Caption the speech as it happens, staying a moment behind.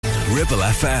Ribble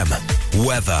FM.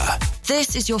 Weather.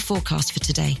 This is your forecast for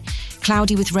today.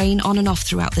 Cloudy with rain on and off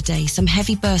throughout the day. Some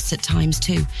heavy bursts at times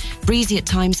too. Breezy at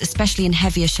times, especially in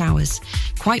heavier showers.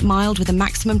 Quite mild with a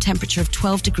maximum temperature of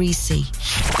 12 degrees C.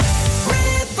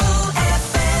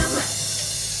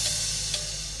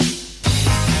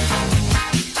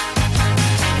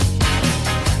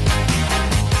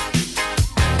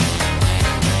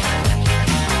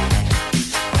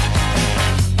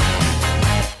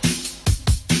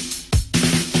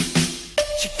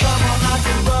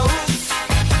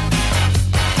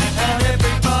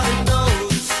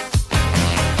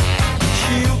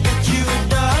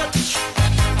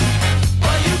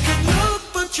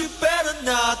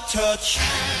 Touch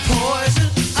poison.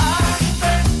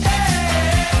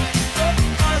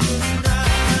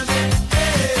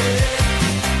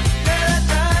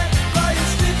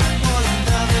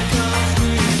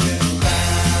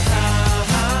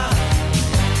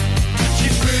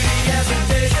 She's pretty as a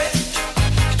daisy,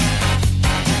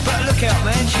 but look out,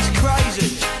 man, she's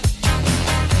crazy.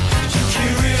 She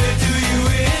really do you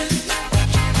in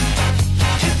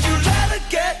if you let her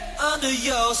get under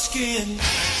your skin.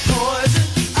 Poison.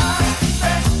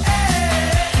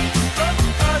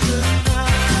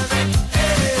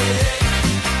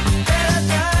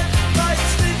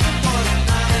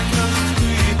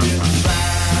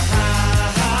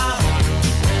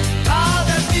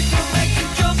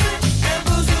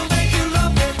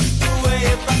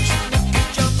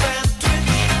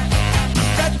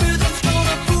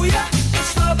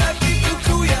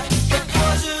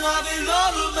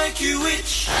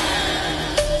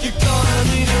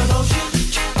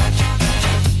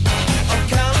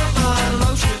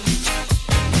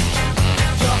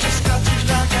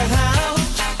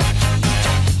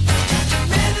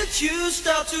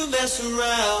 To mess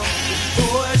around,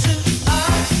 poison.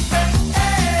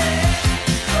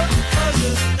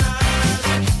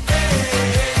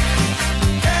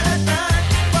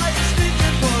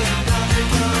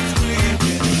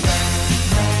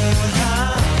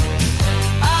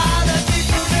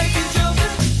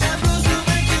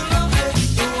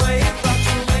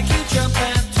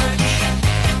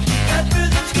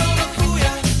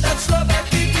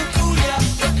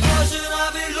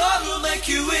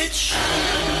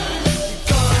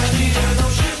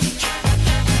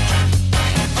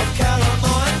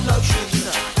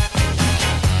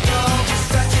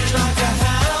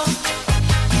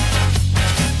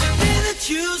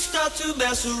 To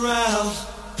mess around,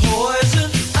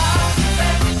 poison.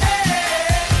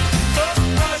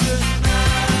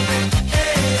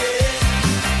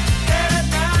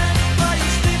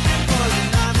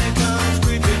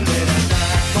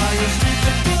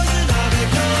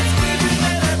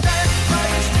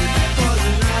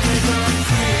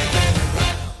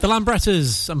 The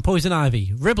Lambrettas and Poison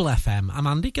Ivy, Ribble FM. I'm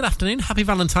Andy. Good afternoon. Happy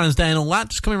Valentine's Day and all that.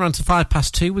 Just coming around to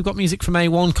 2:05. We've got music from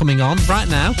A1 coming on right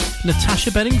now.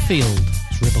 Natasha Bedingfield.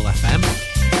 It's Ribble FM.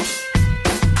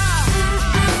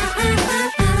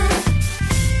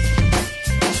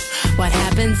 What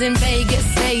happens in Vegas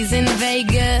stays in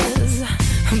Vegas.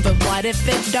 But what if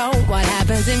it don't? What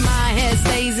happens in my head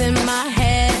stays in my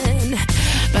head.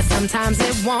 But sometimes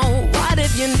it won't. What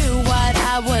if you knew what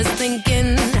I was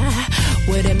thinking?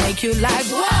 Would it make you like,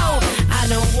 whoa? I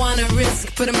don't want to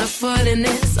risk putting my foot in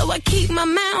it, so I keep my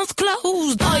mouth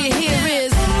closed. All you hear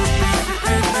is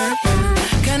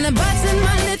kinda busting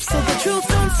my lips so the truth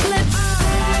don't slip.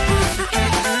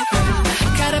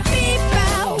 Gotta beep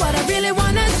out what I really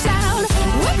want to shout.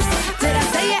 Whoops, did I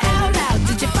say it out loud?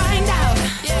 Did you find out?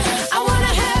 I want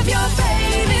to have your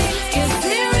baby. Get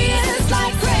serious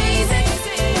like crazy.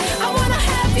 I want to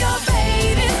have your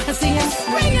baby. I see him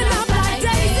springing up like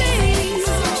daisies.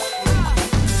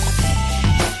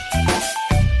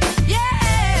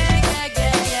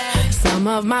 Some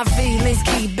of my feelings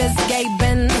keep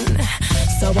escaping,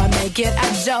 so I make it a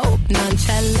joke,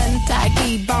 nonchalant, I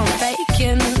keep on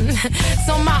faking,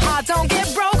 so my heart don't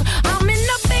get broke. I'm in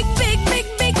a big, big, big,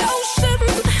 big ocean,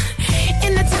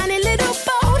 in a tiny little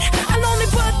boat. I'll only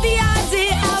put the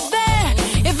idea out there,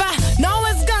 if I know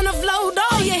it's gonna float.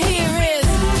 All you hear is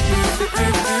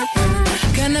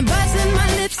gonna buzz in my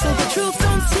lips so the truth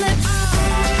don't slip.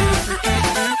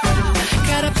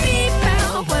 Gotta beep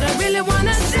out what I really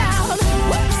wanna shout.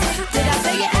 Whoops, did I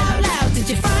say it out loud? Did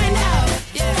you find out?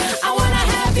 I wanna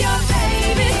have your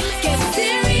baby. Get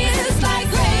serious like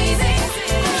crazy.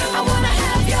 I wanna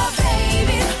have your baby.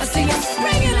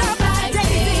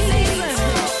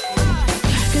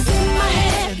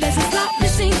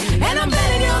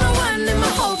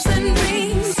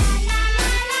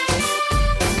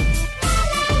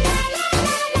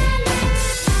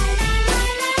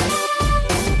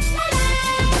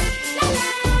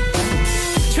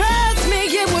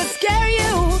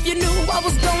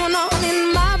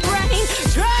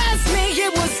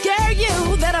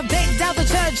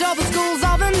 college, all the schools,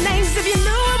 all the names. If you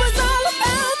knew it was all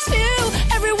about you,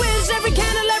 every wish, every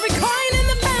candle, every coin in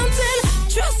the fountain.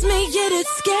 Trust me, it'd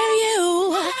scare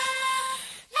you.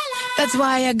 That's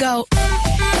why I go.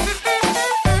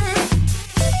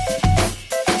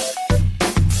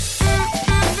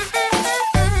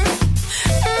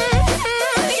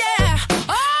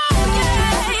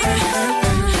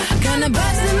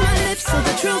 So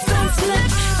the truth don't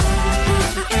slip.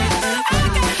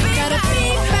 Gotta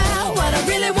peep out what I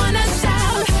really wanna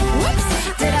shout. Whoops,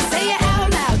 did I say it out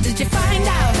loud? Did you find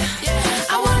out?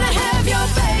 I wanna have your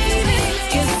baby.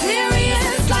 Get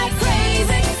serious like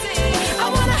crazy. I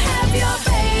wanna have your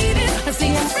baby. I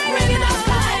see him springing up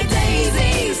like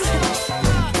daisies.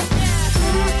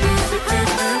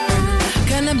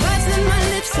 Gonna buzz in my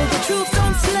lips so the truth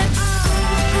don't slip.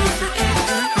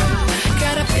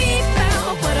 Gotta peep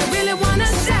out what I really wanna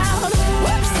shout.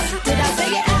 Whoops, did I say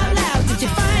it out loud? Did you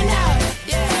find out?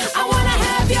 I wanna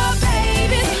have your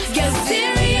baby. Get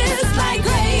serious like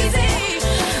crazy.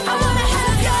 I wanna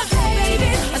have your baby.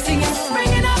 I see him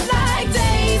springing up like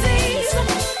daisies.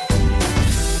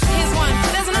 Here's one,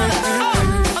 there's another.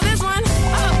 Oh, there's one.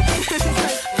 Oh.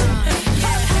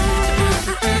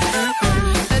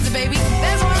 There's a baby,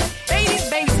 there's one. Babies,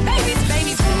 babies, babies,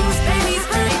 babies, babies, babies,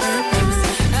 babies.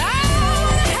 I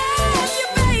wanna have your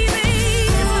baby.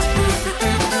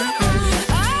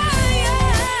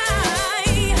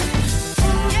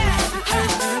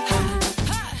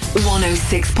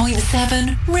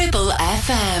 106.7 Ribble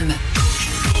FM.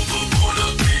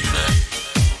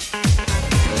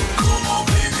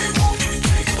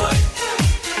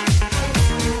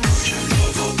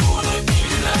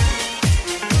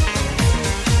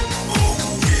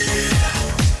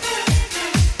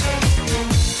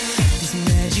 There's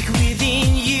magic within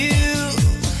you.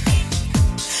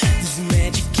 There's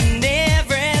magic in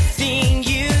everything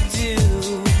you do.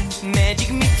 Magic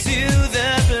me to the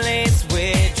place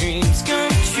where dreams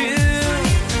come true.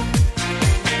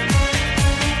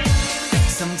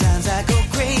 Sometimes I go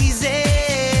crazy.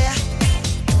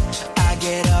 I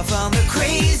get off on the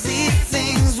crazy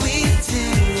things we do.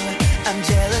 I'm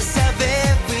jealous of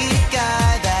every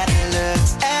guy that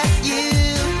looks at you.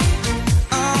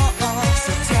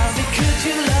 So tell me, could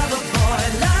you love a boy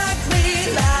like me,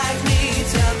 like me?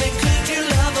 Tell me, could you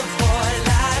love a boy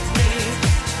like me?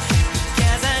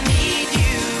 'Cause I need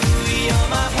you, you're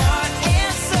my heart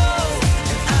and soul,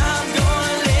 and I'm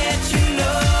gonna let you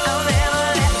know. I'll never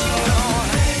let you go.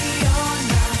 Ready or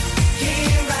not,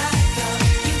 here I come.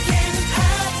 You can't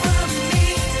hide from me,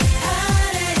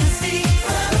 hide and seek,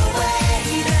 run away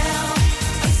now,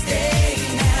 or stay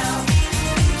now.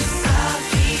 'Cause I'll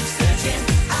keep searching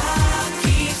for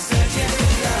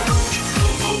love.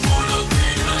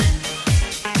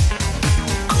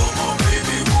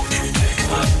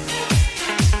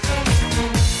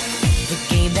 The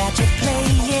game that you're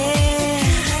playing,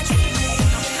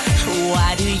 why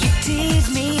do you tease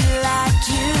me like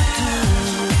you do?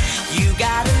 You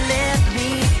gotta let me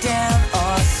down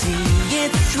or see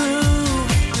it through.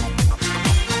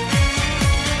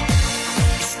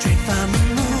 Straight from the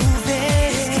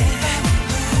movie.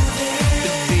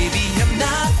 But baby, I'm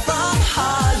not from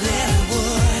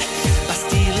Hollywood. By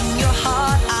stealing your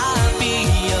heart, I'll be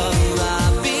your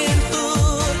Robin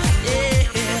Hood. Yeah.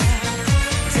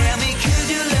 Tell me, could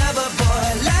you love a boy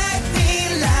like me,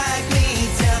 like me?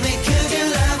 Tell me, could you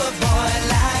love a boy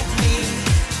like me?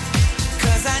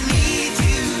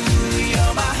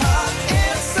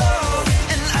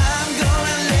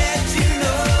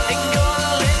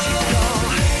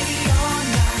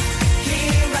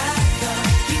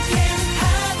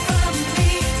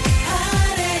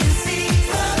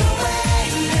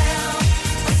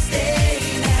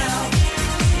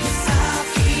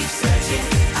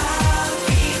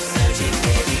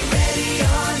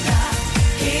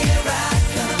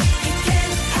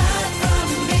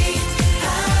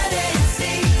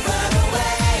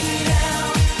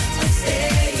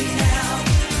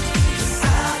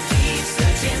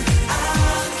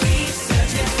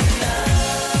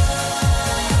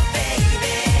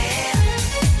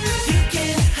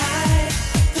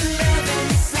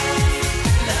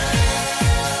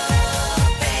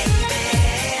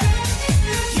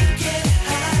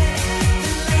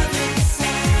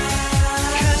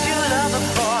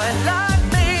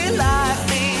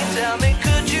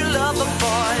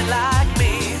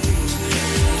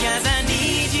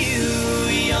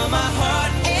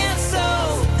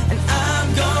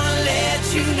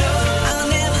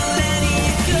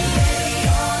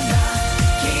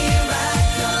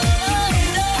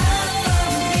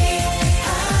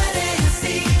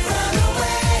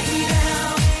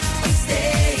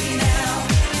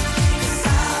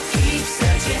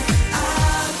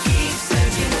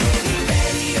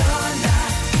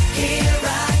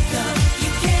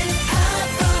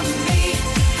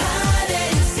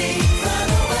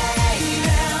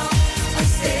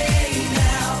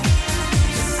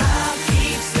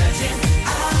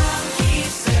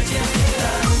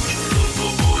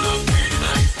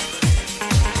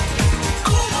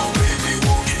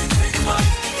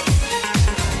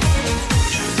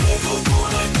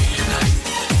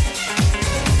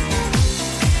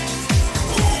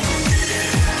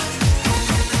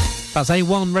 That's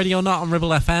A1, Ready or Not on Ribble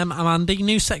FM. I'm Andy.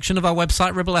 New section of our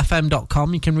website,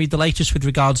 ribblefm.com. You can read the latest with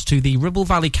regards to the Ribble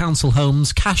Valley Council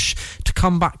homes cash to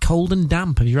combat cold and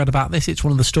damp. Have you read about this? It's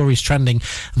one of the stories trending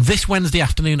this Wednesday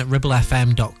afternoon at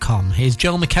ribblefm.com. Here's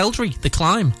Joel McElderry, The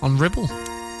Climb on Ribble.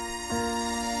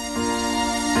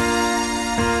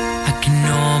 I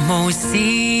can almost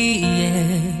see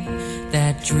it,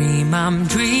 that dream I'm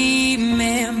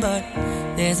dreaming, but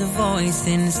there's a voice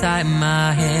inside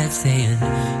my head saying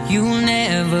you'll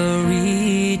never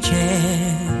reach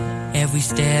it. Every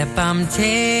step I'm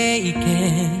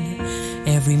taking,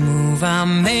 every move I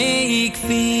make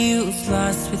feels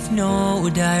lost with no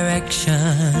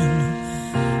direction.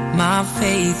 My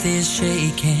faith is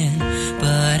shaking,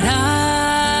 but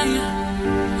I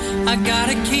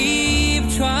gotta keep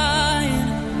trying,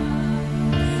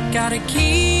 gotta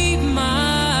keep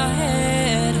my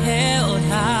head held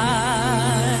high.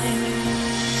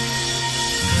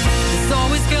 There's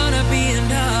always gonna be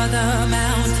another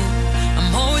mountain,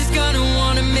 I'm always gonna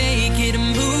wanna make it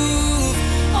move.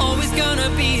 Always gonna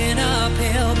be an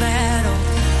uphill battle,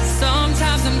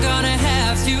 sometimes I'm gonna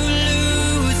have to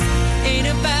lose. Ain't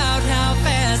about how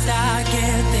fast I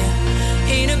get there,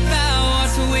 ain't about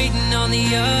what's waiting on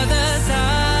the other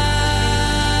side.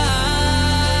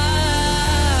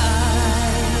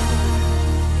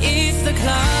 It's the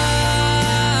climb.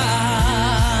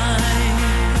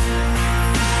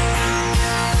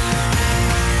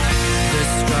 The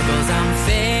struggles I'm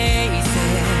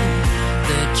facing,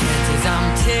 the chances I'm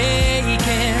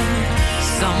taking,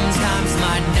 sometimes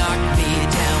might knock me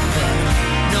down, but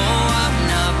no, I'm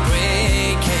not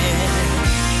breaking.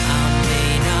 I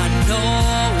may not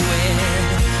know it,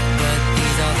 but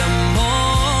these are the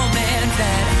moments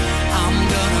that I'm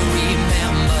gonna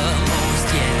remember most.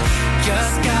 Yeah,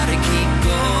 just gotta keep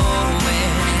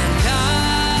going, and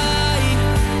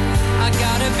I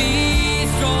gotta be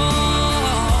strong.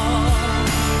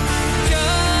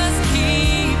 Just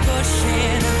keep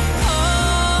pushing on,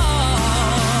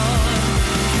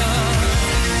 'cause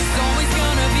there's always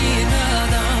gonna be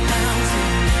another mountain,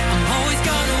 I'm always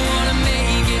gonna wanna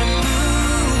make it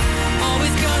move.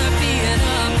 Always gonna be an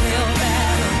uphill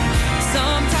battle,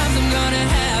 sometimes I'm gonna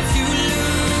have to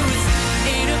lose.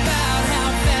 Ain't about how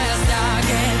fast I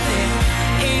get there,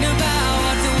 ain't about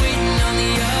what's waiting on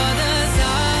the other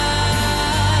side.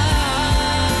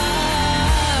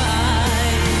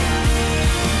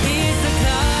 It's the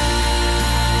climb.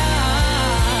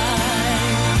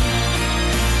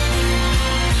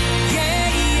 Yeah,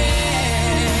 yeah.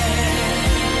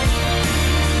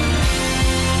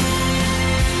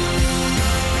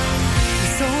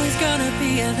 There's always gonna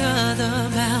be another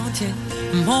mountain,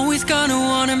 I'm always gonna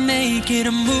wanna make it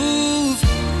a move.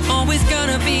 Always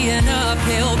gonna be an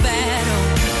uphill battle,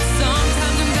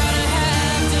 sometimes I'm gonna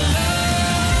have to lose.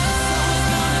 Always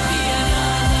gonna be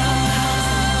another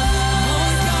mountain, I'm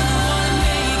always gonna wanna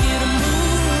make it a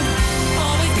move.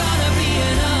 Always gonna be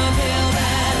an uphill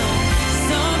battle,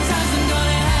 sometimes I'm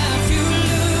gonna have to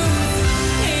lose.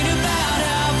 Ain't about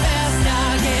how fast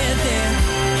I get there,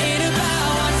 ain't about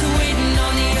what's waiting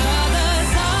on the other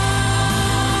side.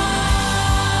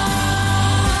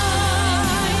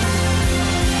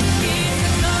 It's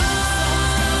the climb.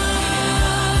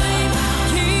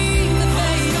 Keep the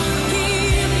faith,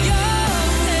 keep yourself.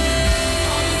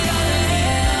 Always gonna be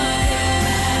an uphill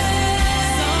battle,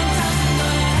 sometimes I'm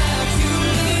gonna have to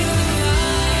lose.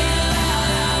 Ain't about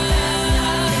how fast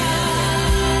I get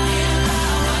there, ain't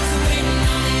about what's waiting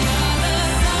on the other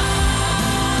side.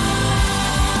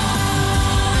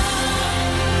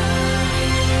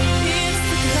 It's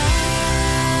the climb.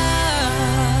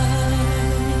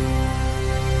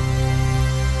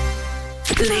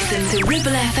 Listen to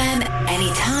Ribble FM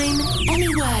anytime,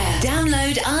 anywhere.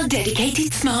 Download our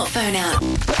dedicated smartphone app.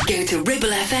 Go to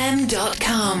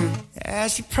ribblefm.com.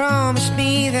 As you promised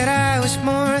me that I was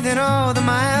more than all the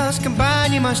miles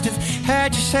combined, you must have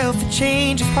had yourself a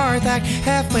change of heart like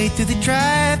halfway through the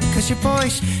drive, because your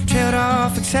voice trailed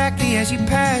off exactly as you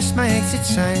passed my exit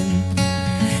sign.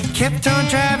 Kept on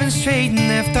driving straight and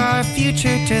left our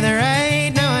future to the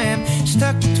right. Now I am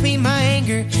stuck between my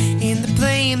anger and the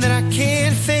blame that I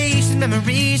can't face, and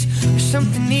memories or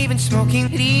something even smoking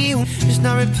you is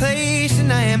not replaced.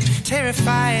 And I am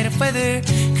terrified of weather,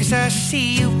 'cause I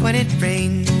see you when it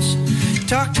rains.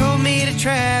 Doc told me to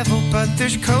travel, but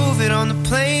there's COVID on the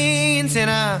planes.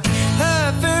 And I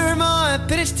love Vermont,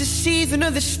 but it's the season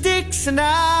of the sticks. And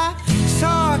I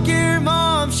saw your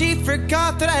mom, she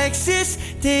forgot that I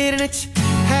existed. And it's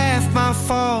half my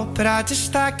fault, but I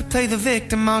just like to play the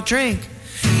victim. I'll drink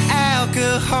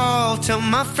alcohol till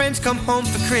my friends come home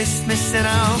for Christmas, and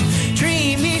I'll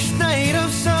dream each night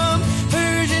of some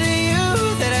version of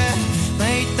you that I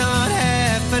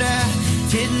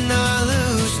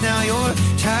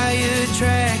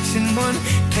one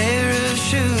pair of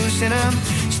shoes, and I'm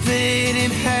split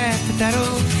in half, but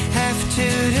that'll have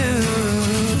to do.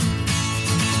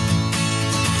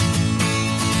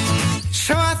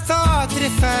 So I thought that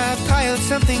if I piled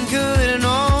something good and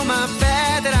all my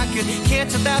bad, that I could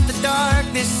cancel out the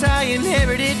darkness I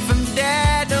inherited from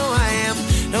Dad. No, I am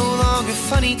no longer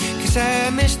funny, 'cause I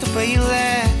miss the way you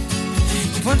laugh.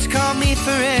 You once called me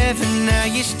forever, now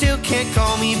you still can't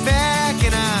call me back.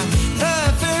 And I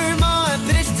love Vermont,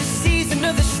 but it's the season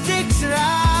of the sticks. And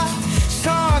I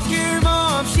saw your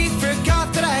mom, she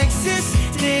forgot that I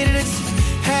existed. And it's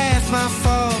half my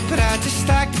fault, but I just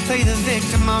like to play the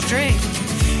victim. I'll drink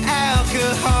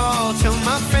alcohol till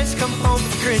my friends come home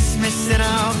for Christmas, and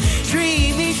I'll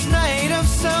dream each night of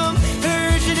some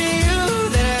version of you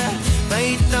that I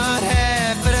might not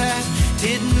have, but I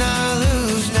did not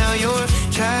lose. Now you're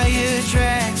tire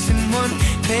tracks and one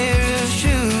pair of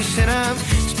shoes, and I'm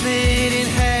split in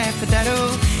half, but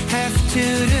that'll have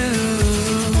to do.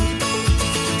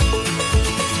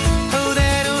 Oh,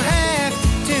 that'll have to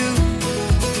do.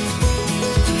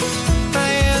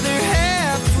 My other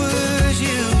half was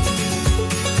you.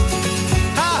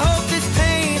 I hope this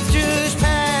pain's just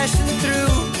passing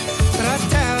through, but I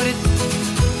doubt it.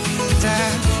 'Cause I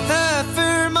love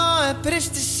Vermont, but it's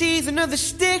the season of the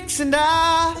sticks. And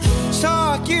I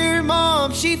saw your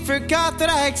mom, she forgot that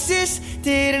I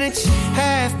existed. And it's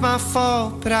half my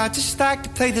fault, but I just like to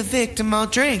play the victim. I'll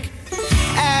drink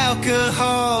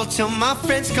alcohol till my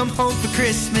friends come home for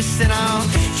Christmas, and I'll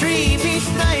dream each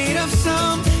night of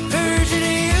some version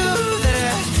of you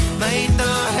that I might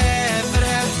not have, but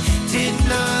I did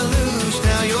not lose.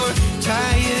 Now you're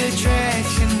tire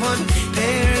tracks and one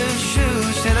pair of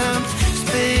shoes, and I'm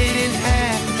split in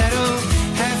half, but that'll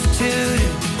have to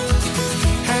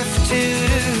do.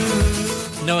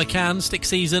 Noah Can, Stick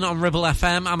Season on Ribble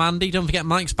FM. I'm Andy. Don't forget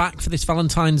Mike's back for this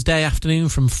Valentine's Day afternoon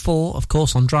from 4, of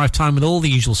course, on Drive Time with all the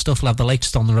usual stuff. We'll have the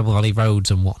latest on the Ribble Valley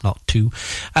roads and whatnot too.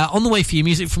 On the way for you,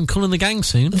 music from Cullen and the Gang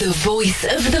soon. The Voice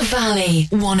of the Valley,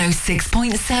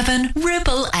 106.7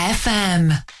 Ribble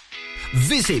FM.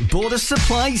 Visit Border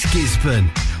Supplies Gisborne.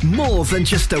 More than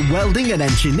just a welding and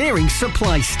engineering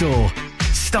supply store.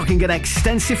 Stocking an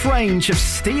extensive range of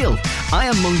steel,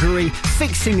 ironmongery,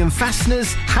 fixing and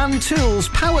fasteners, hand tools,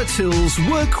 power tools,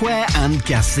 workwear and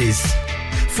gases.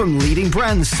 From leading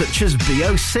brands such as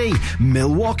BOC,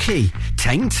 Milwaukee,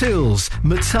 Tang Tools,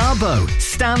 Metabo,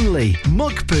 Stanley,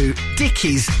 Muck Boot,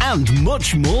 Dickies and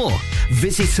much more.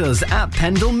 Visit us at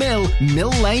Pendle Mill,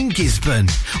 Mill Lane, Gisborne,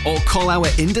 or call our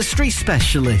industry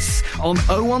specialists on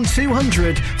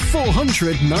 01200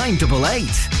 400 988.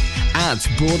 At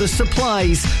Border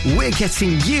Supplies, we're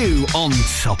getting you on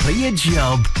top of your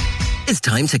job. It's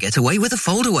time to get away with a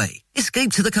foldaway.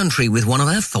 Escape to the country with one of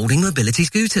our folding mobility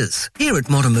scooters. Here at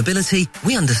Modern Mobility,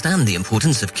 we understand the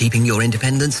importance of keeping your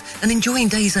independence and enjoying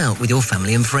days out with your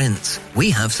family and friends.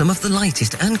 We have some of the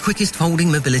lightest and quickest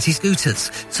folding mobility scooters,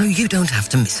 so you don't have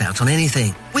to miss out on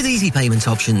anything. With easy payment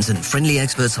options and friendly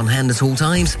experts on hand at all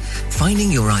times, finding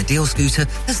your ideal scooter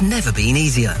has never been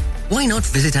easier. Why not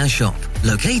visit our shop,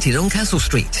 located on Castle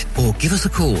Street, or give us a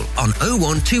call on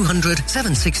 01200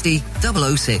 760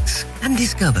 006 and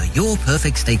discover your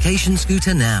perfect staycation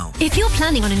scooter now. If you're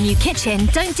planning on a new kitchen,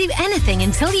 don't do anything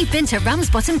until you've been to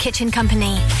Ramsbottom Kitchen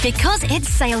Company, because it's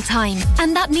sale time,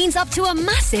 and that means up to a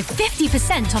massive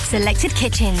 50% off selected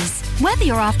kitchens. Whether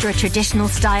you're after a traditional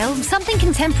style, something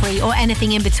contemporary, or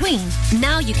anything in between,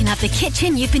 now you can have the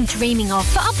kitchen you've been dreaming of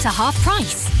for up to half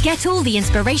price. Get all the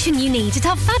inspiration you need at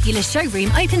our fabulous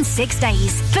showroom open 6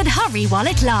 days, but hurry while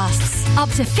it lasts.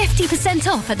 Up to 50%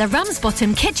 off at the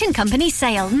Ramsbottom Kitchen Company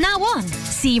sale now on.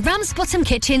 See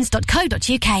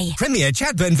ramsbottomkitchens.co.uk. Premier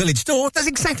Chatburn Village Store does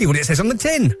exactly what it says on the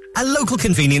tin. A local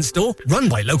convenience store run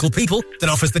by local people that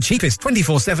offers the cheapest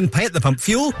 24/7 pay at the pump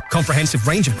fuel, comprehensive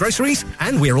range of groceries,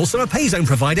 and we're also a pay zone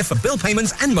provider for bill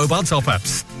payments and mobile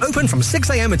top-ups. Open from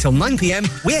 6 a.m. until 9 p.m.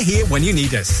 We're here when you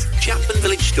need us. Chatburn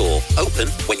Village Store, open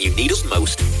when you need us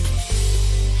most.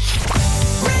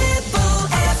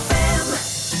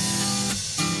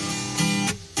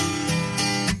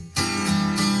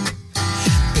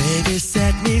 Baby,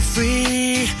 set me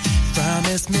free from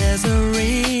this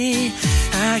misery.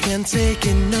 I can't take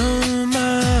it no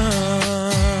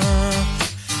more.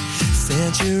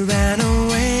 Since you ran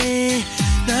away,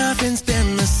 nothing's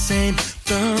been the same.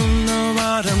 Don't know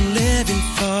what I'm living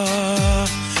for.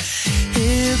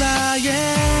 Here I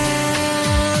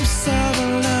am, so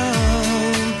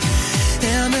alone,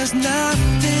 and there's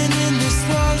nothing in this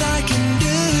world I can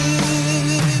do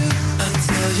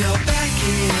until you're back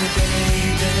here, baby.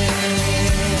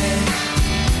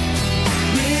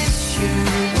 Miss you,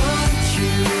 want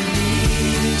you,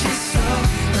 need you so,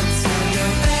 until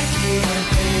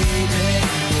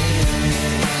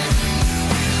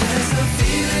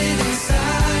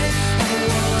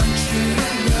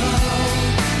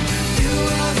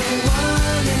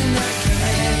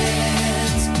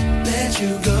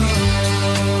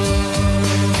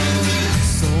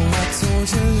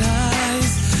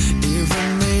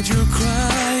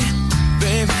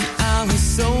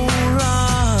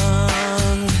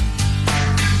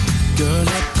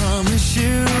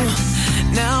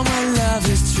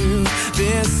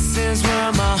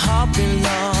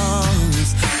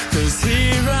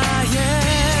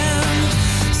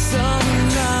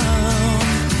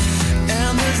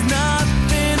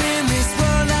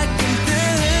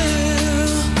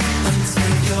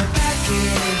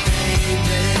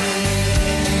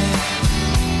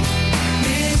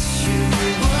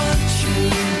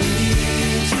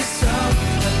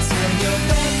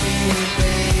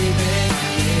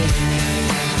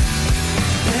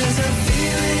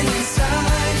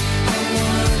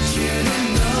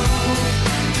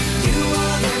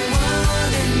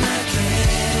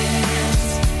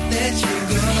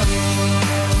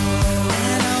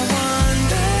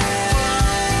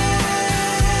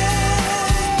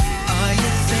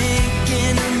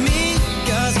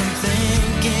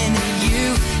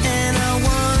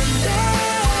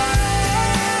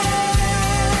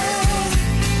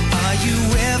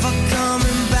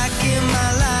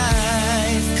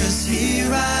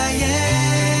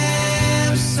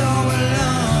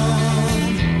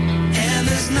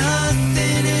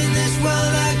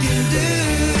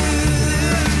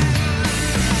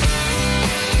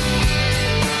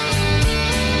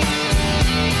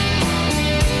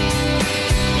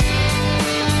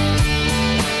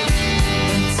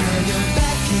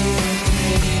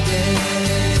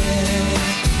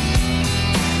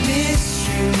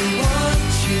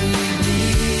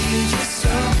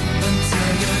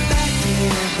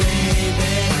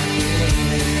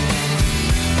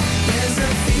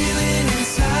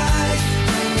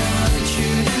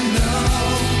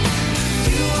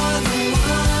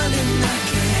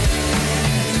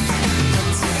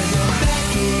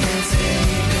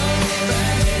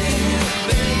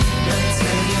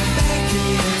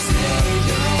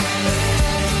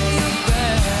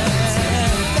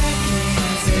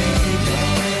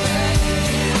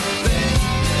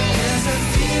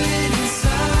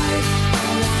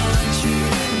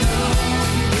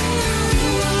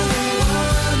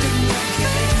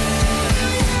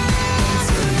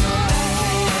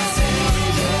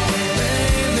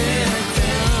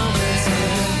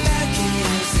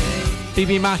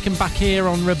BB Mac and back here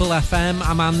on Ribble FM.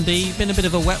 I'm Andy. Been a bit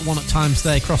of a wet one at times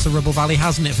today across the Ribble Valley,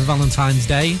 hasn't it, for Valentine's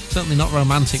Day? Certainly not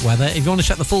romantic weather. If you want to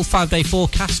check the full 5-day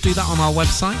forecast, do that on our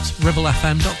website,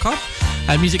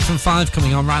 ribblefm.com. Music from 5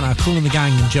 coming on right now. Kool and the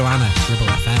Gang and Joanna, Ribble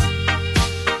FM.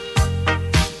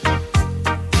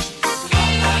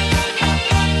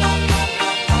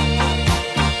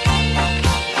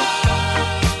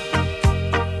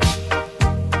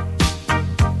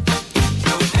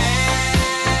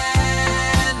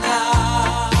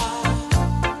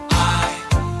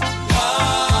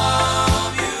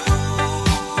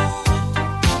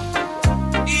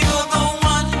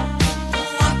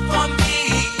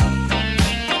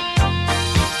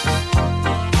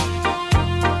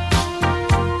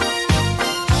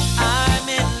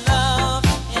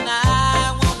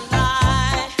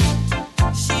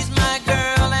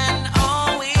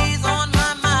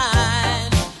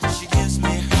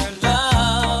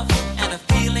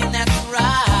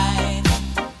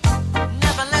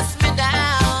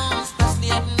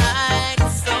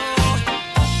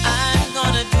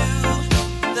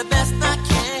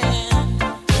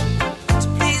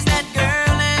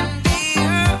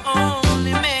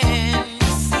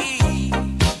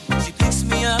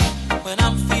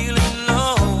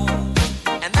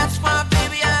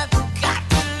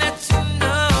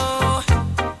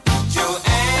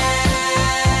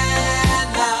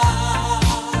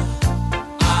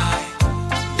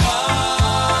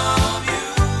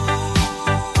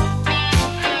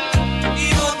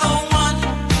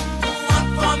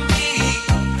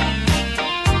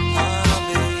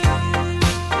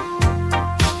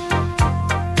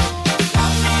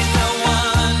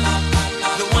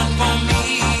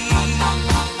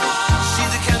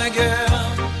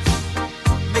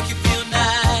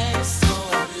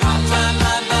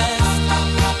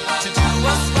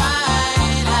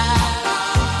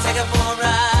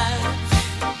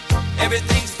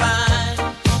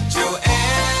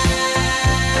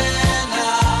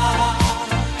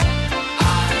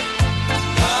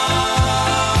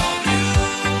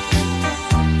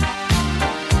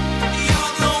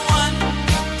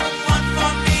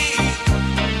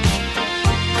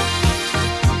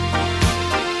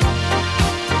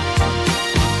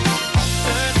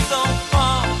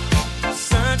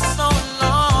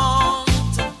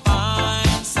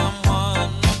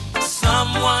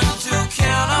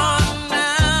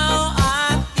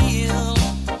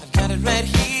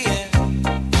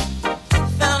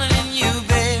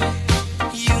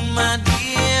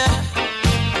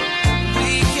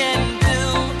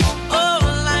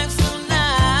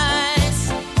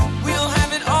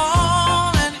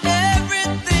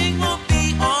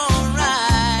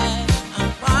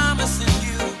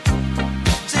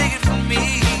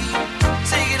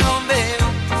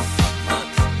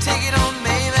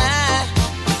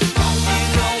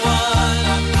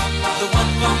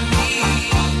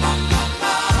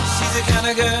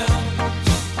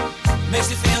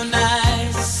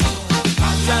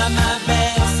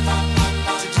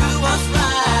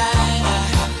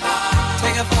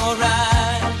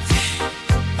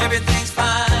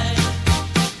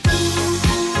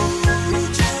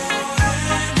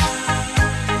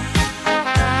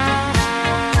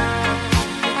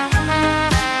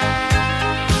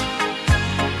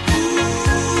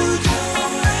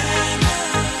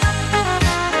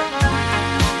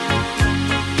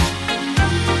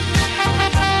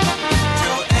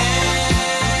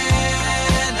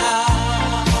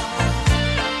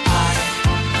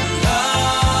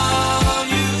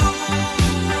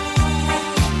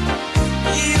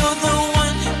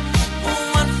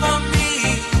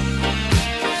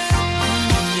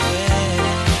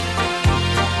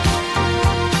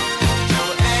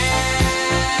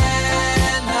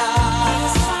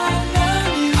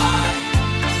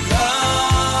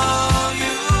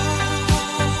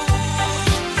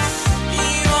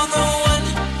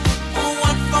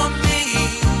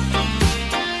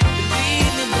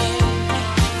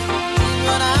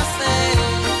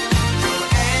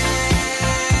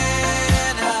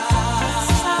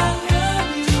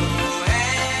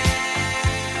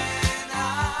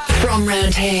 From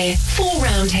round here, for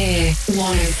round here,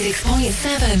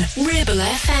 106.7 Ribble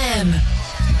FM.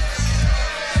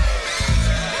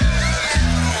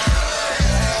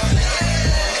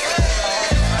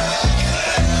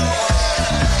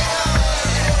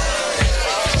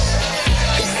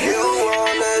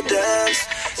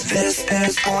 This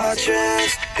is our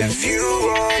chance. If you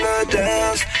wanna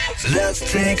dance, let's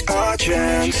take our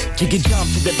chance. You can jump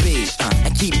to the beat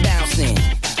and keep bouncing.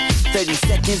 30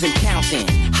 seconds and counting.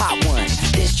 Hot one,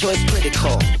 this choice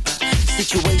critical.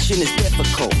 Situation is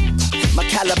difficult. My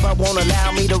caliber won't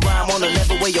allow me to rhyme on a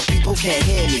level where your people can't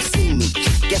hear me, see me.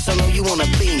 Guess I know you wanna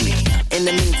be me. In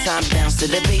the meantime, bounce to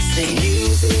the bass.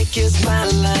 Music is my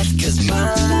life, 'cause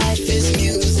my life is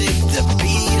music. The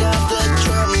beat of the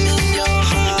drum in your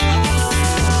heart.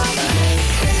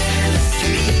 You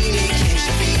mean it, can't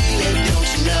you feel it, don't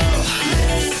you know?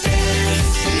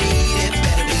 You need it,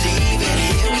 better believe it,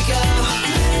 here we go.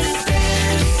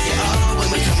 Yeah, when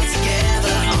we're coming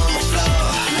together on the floor.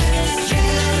 You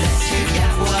know that you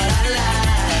got what I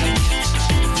like.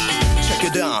 Check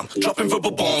it out, dropping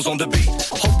verbal bombs on the beat.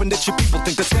 Hoping that your people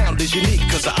think the sound is unique.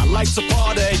 'Cause I like to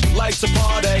party, you like to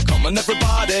party. Come on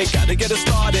everybody, gotta get it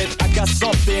started. I got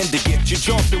something to get you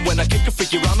jumping. When I kick a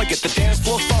figure, I'ma get the dance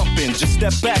floor thumping. Just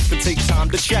step back and take time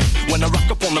to check. When I rock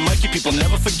up on the mic, you people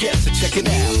never forget to check it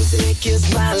out. Music is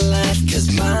my life, 'cause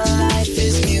my life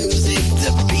is music.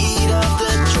 The beat of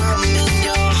the drum in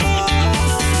your heart.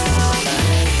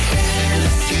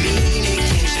 You mean it,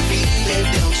 can't you feel it,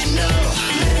 don't you know?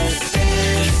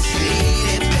 You need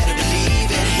it, better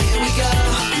believe it, here we go.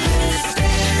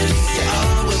 Yeah,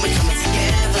 when we're coming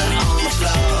together on the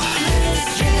floor.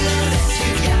 You know that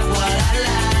you got what I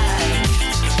like.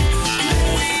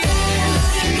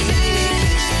 You mean it,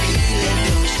 can't you feel it,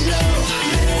 don't you know?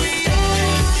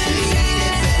 You need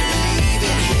it, better believe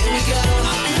it, here we go.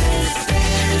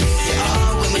 Yeah,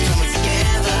 when we're coming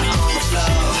together on the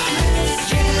floor.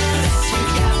 You know that you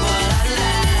got what I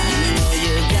like. You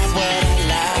know you got what I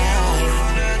like.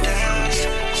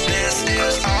 This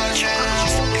is our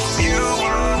chance. If you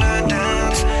wanna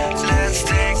dance, let's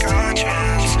take our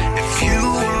chance. If you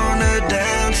wanna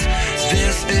dance,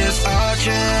 this is our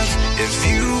chance. If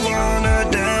you wanna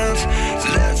dance,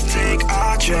 let's take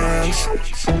our chance.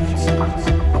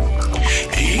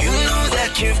 You know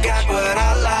that you've got what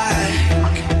I like.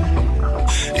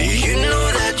 You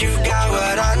know that you've got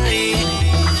what I need.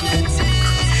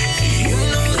 You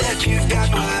know that you've got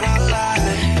what I like.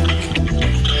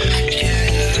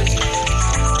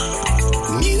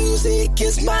 Music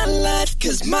is my life,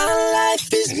 'cause my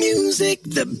life is music.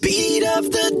 The beat of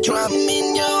the drum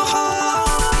in your heart.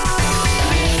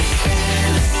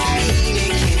 You mean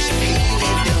it, can't you feel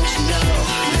it, don't you know?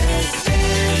 You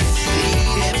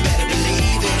need it, better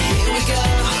believe it, here we go.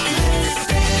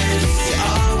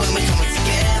 Yeah, when we're coming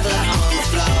together on the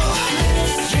floor.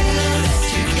 You know that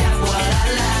you got what I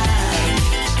like.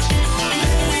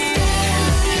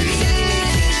 You mean it,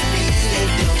 can't you feel it,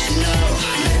 don't you know?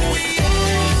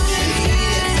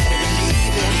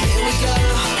 Here we go.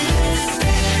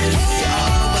 Yeah,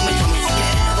 when we're coming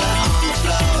together on the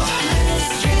floor.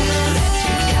 You know that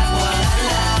you got what I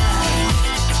like.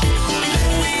 You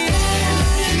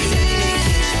mean it,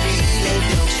 can't you feel it,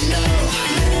 don't you know?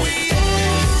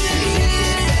 You need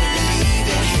it, better believe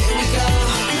it, here we go.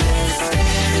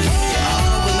 Yeah,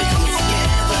 when we're coming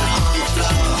together on the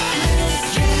floor.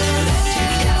 You know that you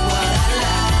got what I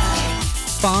like.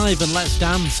 5 and Let's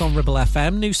Dance on Ribble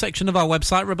FM. New section of our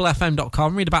website,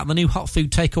 ribblefm.com. Read about the new hot food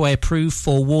takeaway approved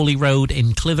for Worley Road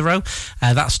in Clitheroe.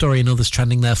 That story and others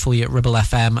trending there for you at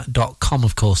ribblefm.com,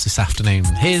 of course, this afternoon.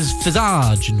 Here's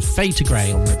Visage and Fade to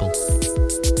Grey on Ribble.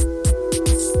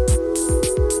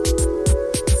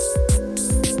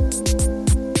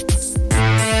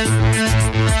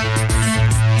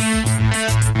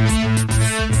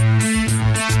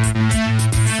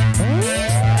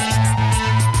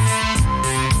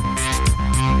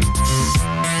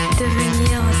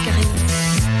 Devenir gris.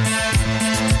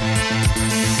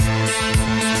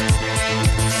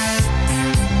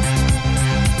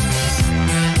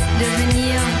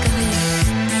 Devenir gris.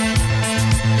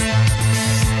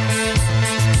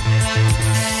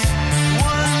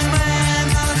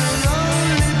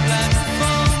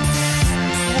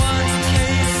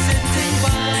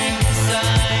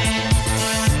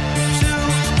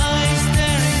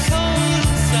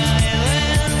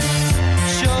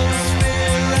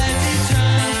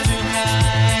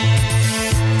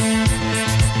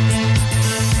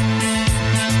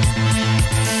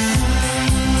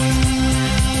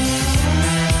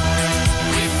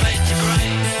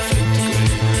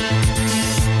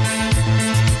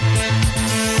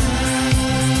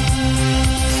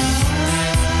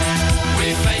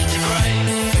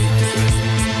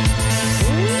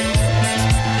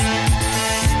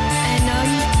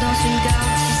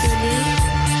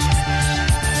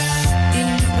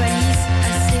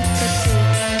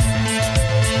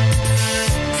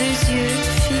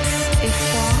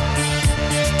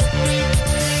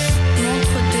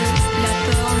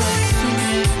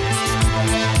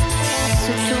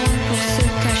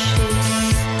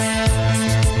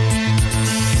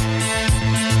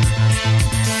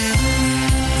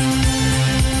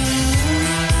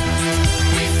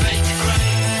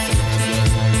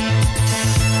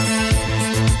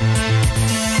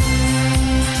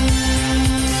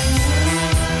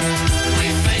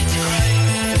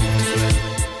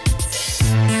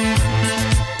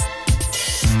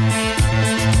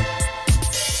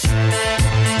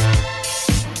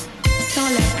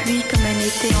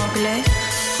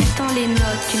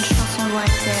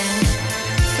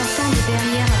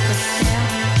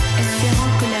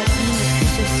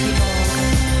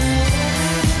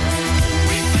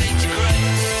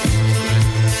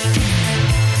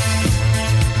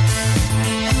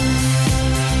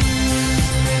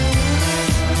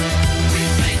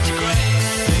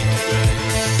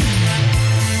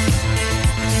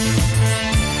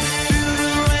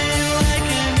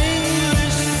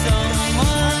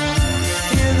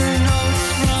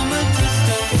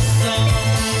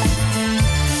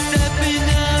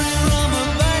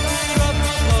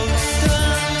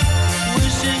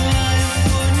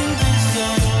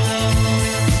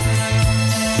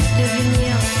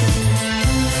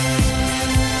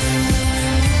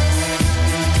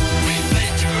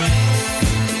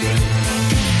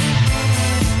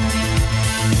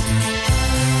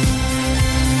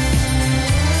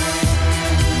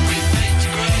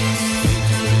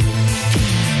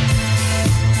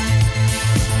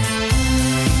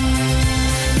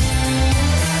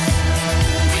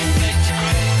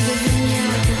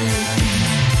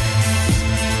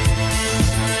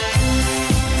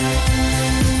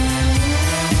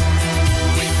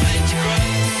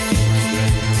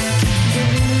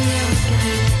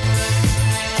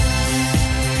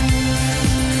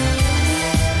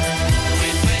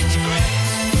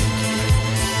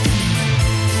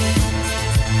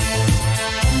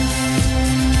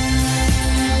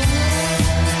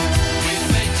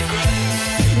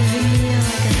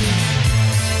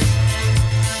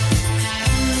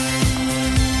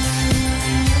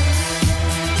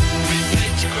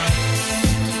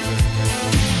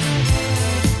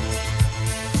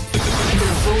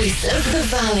 the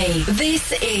Valley.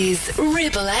 This is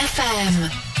Ribble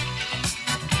FM.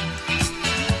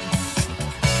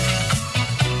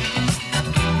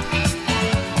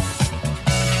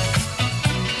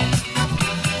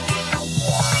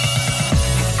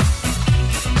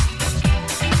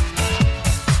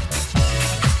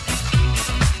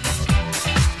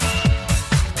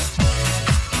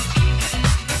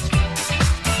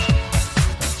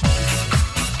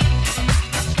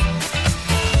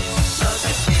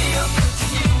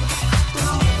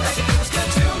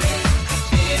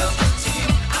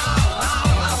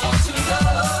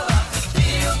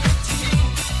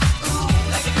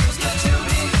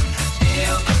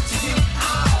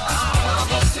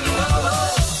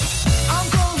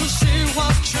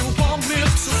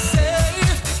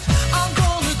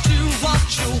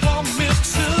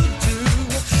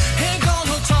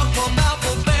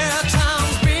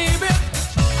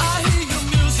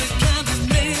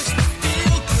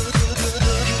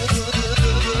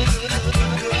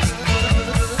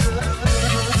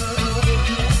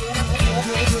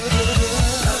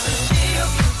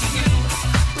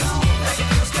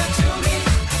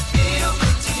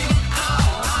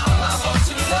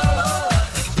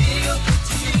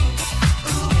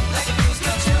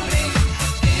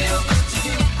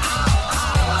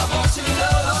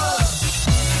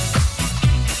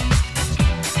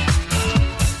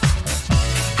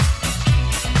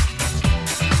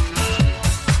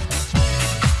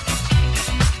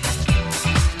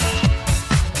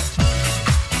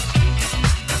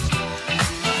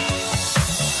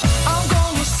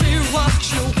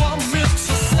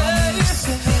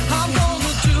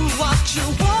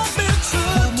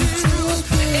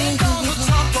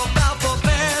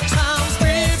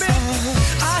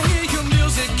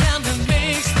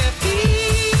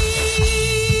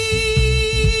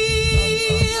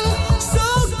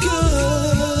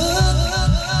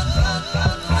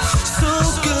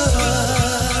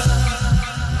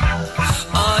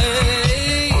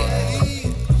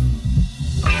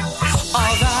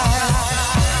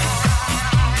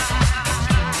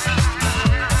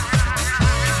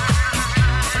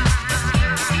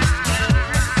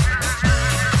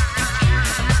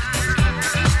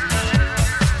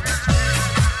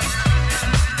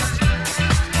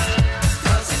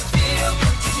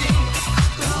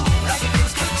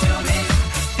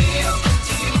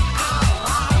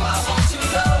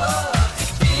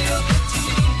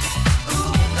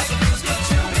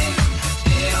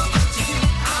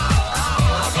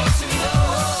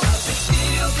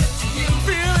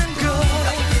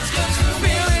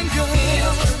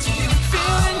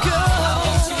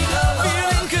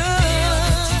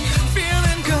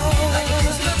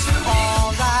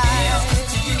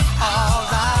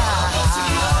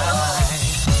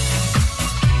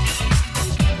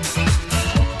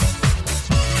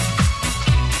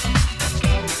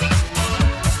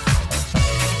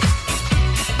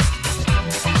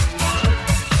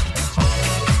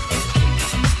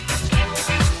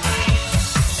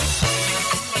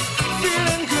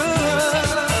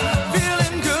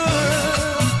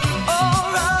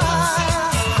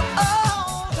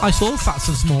 I saw Fats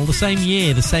and Small the same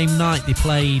year, the same night they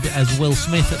played as Will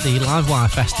Smith at the Livewire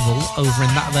Festival over in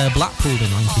that there Blackpool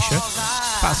in Lancashire.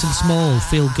 Fats and Small,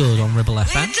 Feel Good on Ribble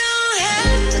FM.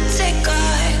 Take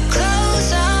our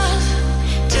clothes off.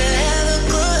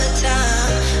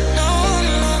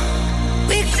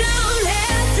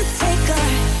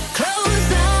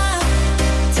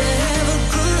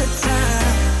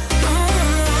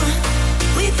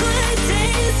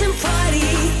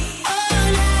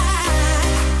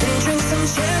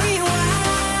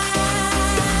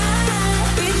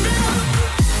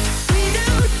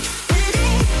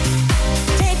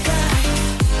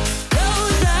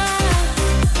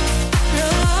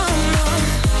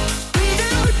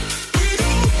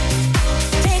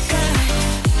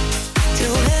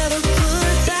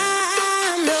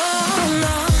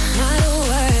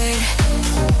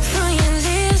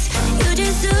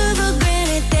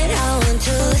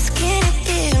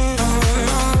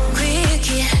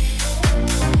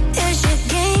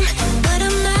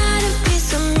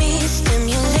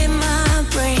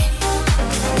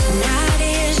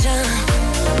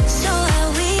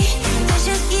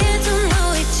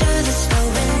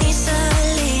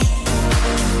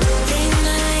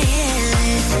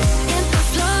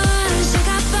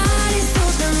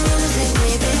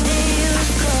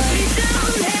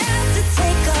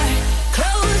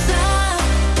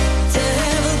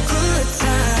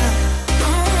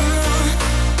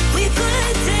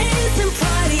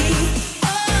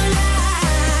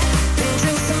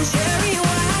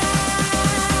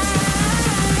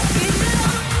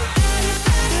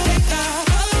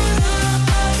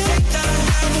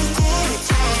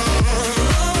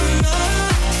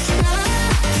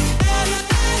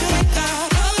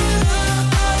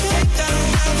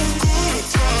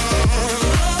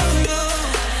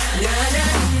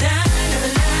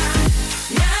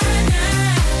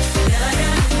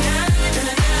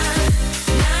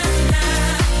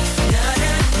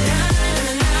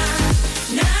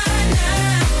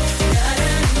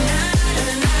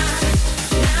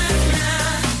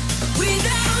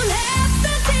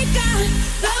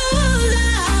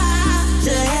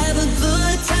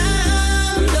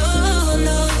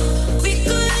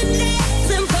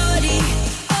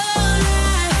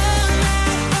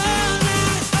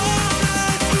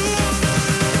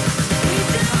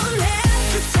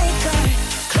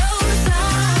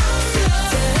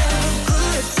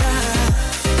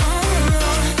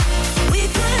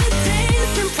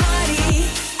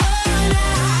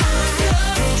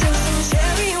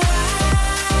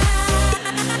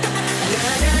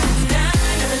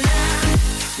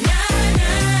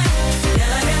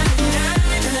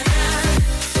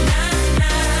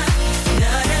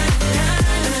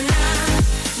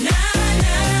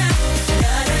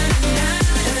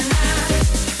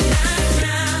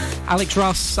 Alex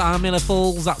Ross, Miller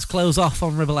Falls, that's Close Off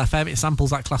on Ribble FM. It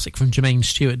samples that classic from Jermaine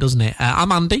Stewart, doesn't it?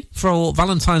 I'm Andy for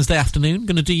Valentine's Day afternoon.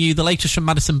 Going to do you the latest from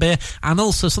Madison Beer and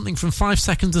also something from 5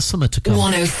 Seconds of Summer to come.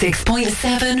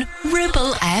 106.7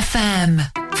 Ribble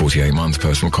FM. 48 months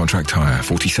personal contract hire,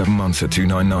 47 months at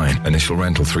 $299. Initial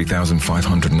rental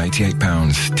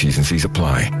 £3,588. T's and C's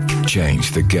apply.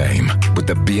 Change the game with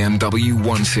the BMW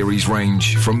 1 Series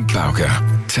range from Bowker.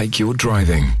 Take your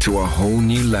driving to a whole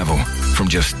new level from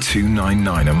just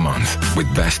 $299 a month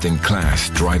with best-in-class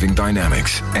driving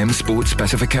dynamics, M Sport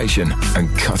specification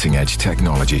and cutting-edge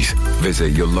technologies. Visit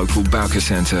your local Bowker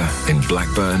centre in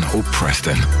Blackburn or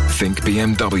Preston. Think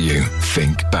BMW.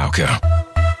 Think Bowker.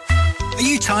 Are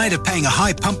you tired of paying a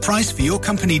high pump price for your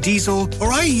company diesel?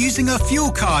 Or are you using a fuel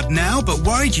card now but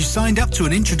worried you signed up to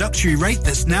an introductory rate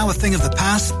that's now a thing of the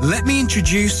past? Let me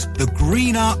introduce the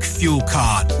Green Arc Fuel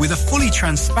Card. With a fully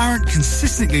transparent,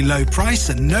 consistently low price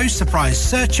and no surprise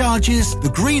surcharges, the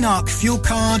Green Arc Fuel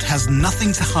Card has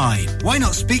nothing to hide. Why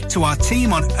not speak to our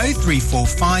team on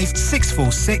 0345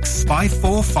 646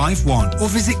 5451 or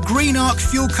visit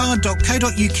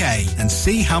greenarcfuelcard.co.uk and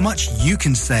see how much you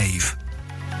can save.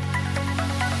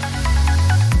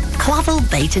 Clavel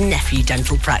Bait and Nephew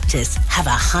Dental Practice have a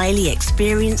highly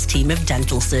experienced team of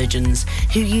dental surgeons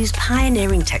who use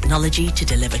pioneering technology to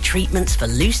deliver treatments for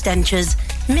loose dentures,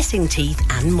 missing teeth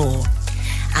and more.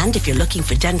 And if you're looking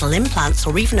for dental implants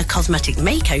or even a cosmetic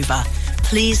makeover,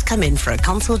 please come in for a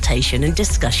consultation and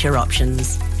discuss your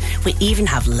options. We even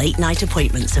have late night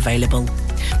appointments available.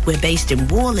 We're based in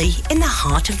Worley in the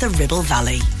heart of the Ribble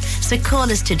Valley. So call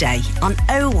us today on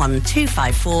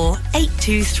 01254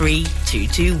 823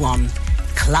 221.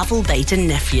 Clavel Bait and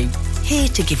Nephew, here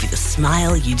to give you the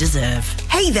smile you deserve.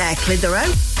 Hey there, Clitheroe.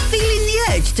 Feeling the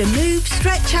urge to move,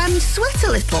 stretch and sweat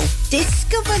a little?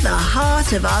 Discover the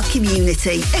heart of our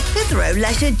community at Clitheroe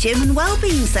Leisure Gym and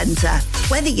Wellbeing Centre.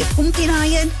 Whether you're pumping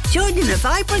iron, joining a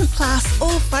vibrant class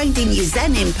or finding your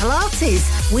zen in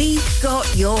Pilates, we've got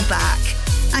your back.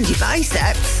 And your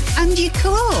biceps and your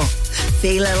core.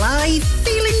 Feel alive,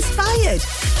 feel inspired.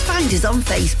 Find us on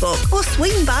Facebook or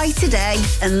swing by today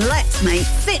and let's make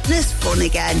fitness fun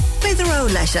again. Clitheroe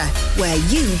Leisure, where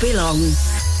you belong.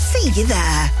 See you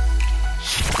there.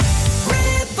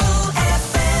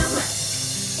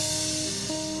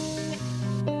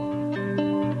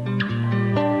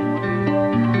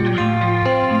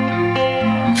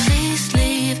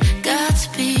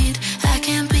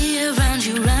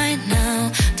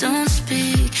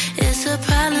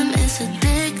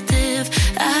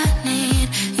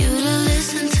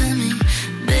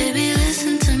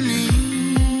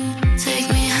 Take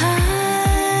me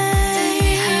high,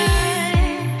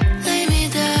 lay me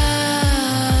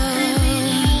down.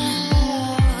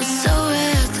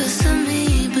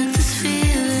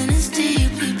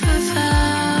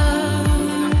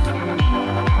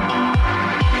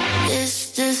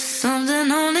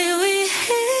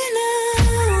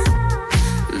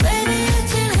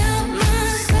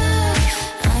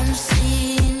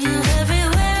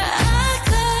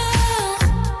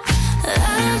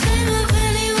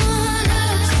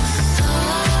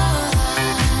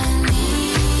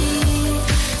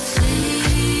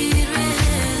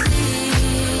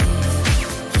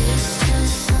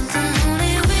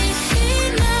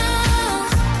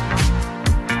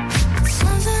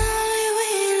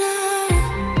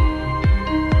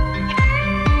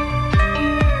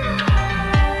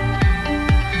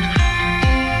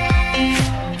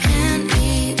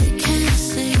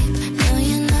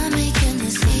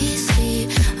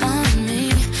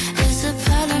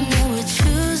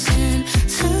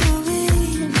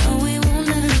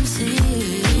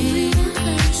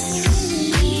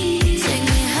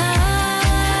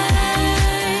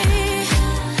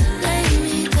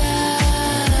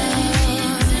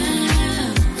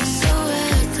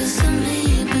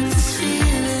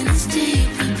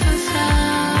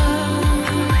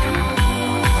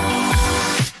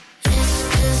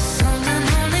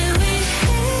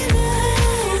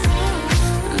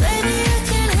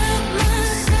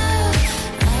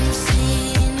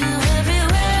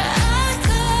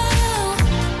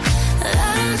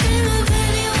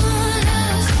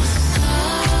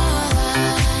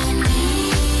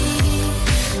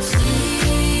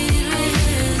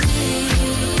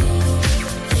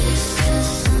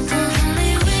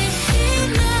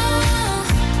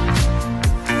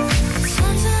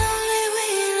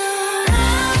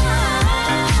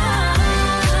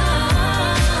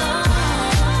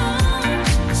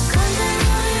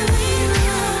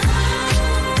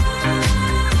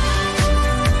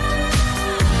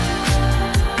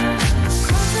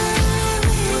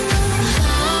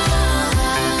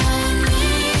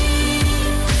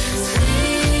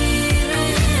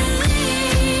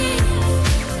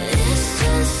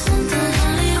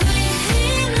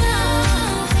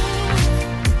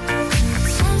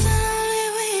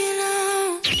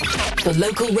 For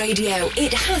local radio,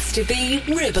 it has to be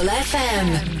Ribble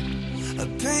FM. A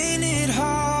painted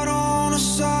heart on a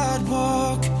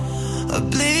sidewalk, a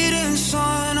bleeding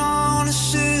sun on a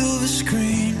silver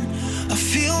screen. I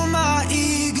feel my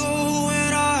ego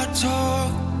when I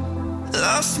talk.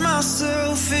 Lost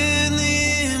myself in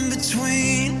the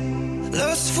in-between.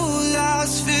 Lustful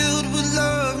lies filled with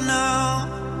love now.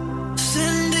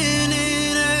 Sending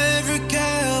in every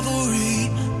cavalry.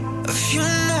 A few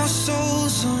more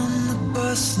souls on the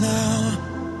bus now.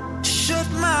 Shut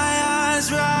my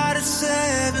eyes right at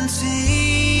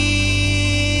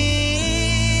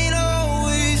 17.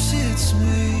 Always hits me.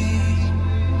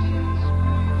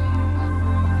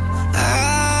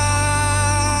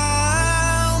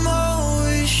 I'm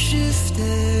always shifting.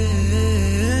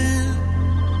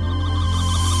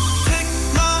 Take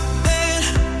my hand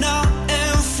now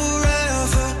and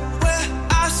forever. Where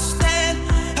I stand,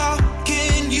 how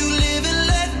can you live and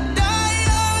let die?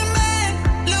 Young man,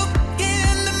 look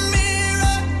in the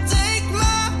mirror. Take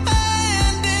my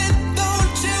hand and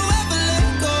don't you ever let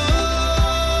go.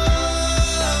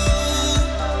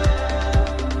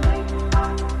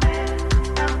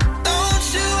 Don't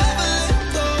you ever let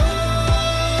go.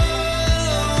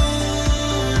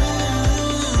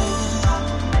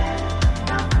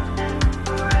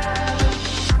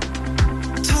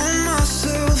 Told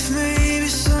myself maybe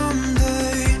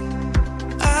someday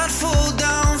I'd fall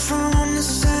down from the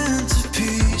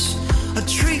centerpiece. I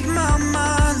treat my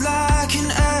mind like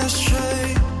an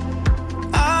ashtray.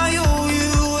 I owe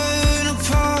you an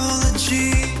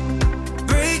apology.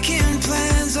 Breaking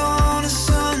plans on a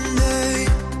Sunday.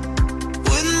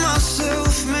 With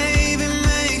myself, maybe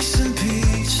make some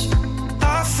peace.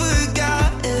 I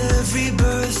forgot every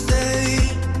birthday.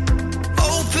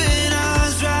 Open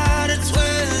eyes right at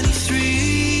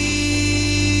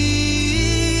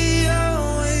 23.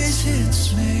 Always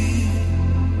hits me.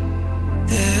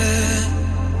 Yeah.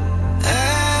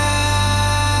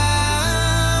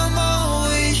 I'm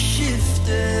always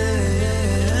shifting.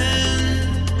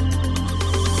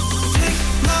 Take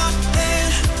my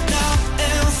hand now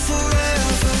and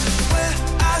forever. Where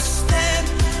I stand,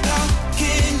 how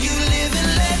can you live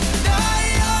and let die?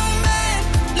 Young man,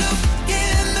 look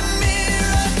in the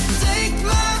mirror. Take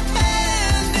my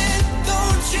hand and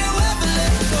don't you ever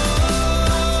let go.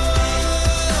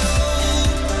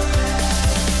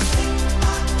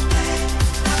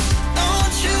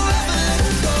 Don't you ever let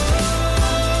go.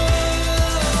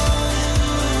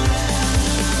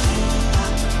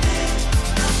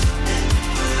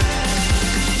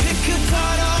 Pick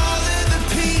apart all of the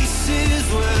pieces.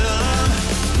 Well, I'm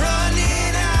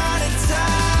running out of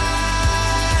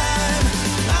time.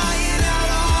 Iron out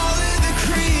all of the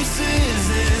creases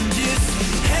and just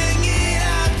hanging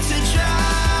out to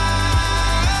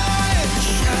dry.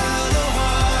 Shallow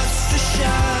hearts for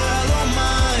shallow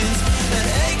minds that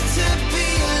ache to be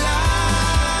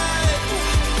alive.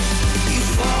 You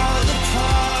fall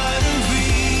apart and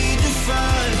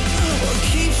redefine what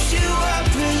keeps you up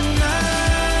at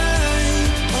night.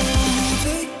 Oh,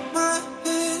 take my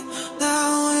hand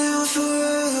now and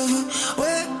forever.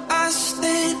 Where I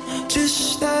stand,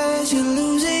 just as you're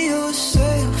losing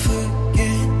yourself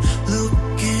again. Look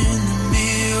in the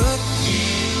mirror.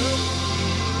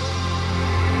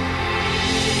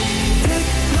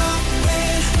 Take my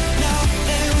hand now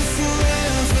and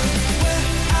forever. Where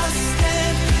I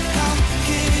stand, how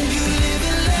can you live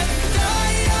and let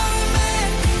die? Young man,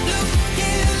 look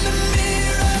in the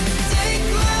mirror. Take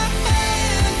my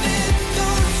hand and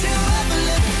don't you ever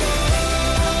let go.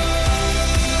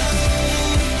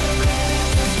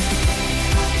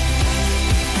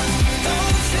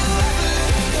 Don't you ever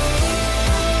let go.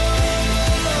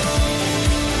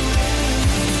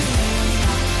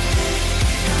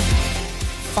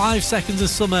 5 seconds of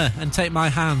summer and Take My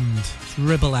Hand. It's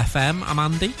Ribble FM. I'm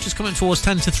Andy. Just coming towards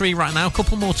 10 to 3 right now. A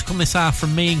couple more to come this hour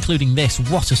from me, including this.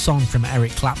 What a song from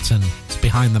Eric Clapton. It's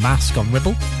Behind the Mask on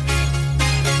Ribble.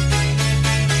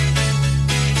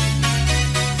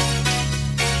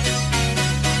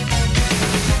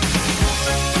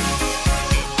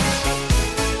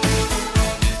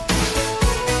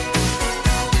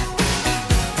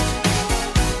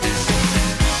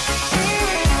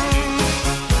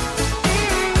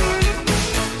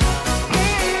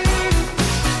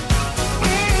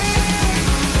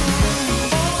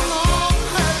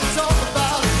 Talk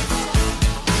about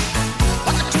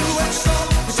what I do and so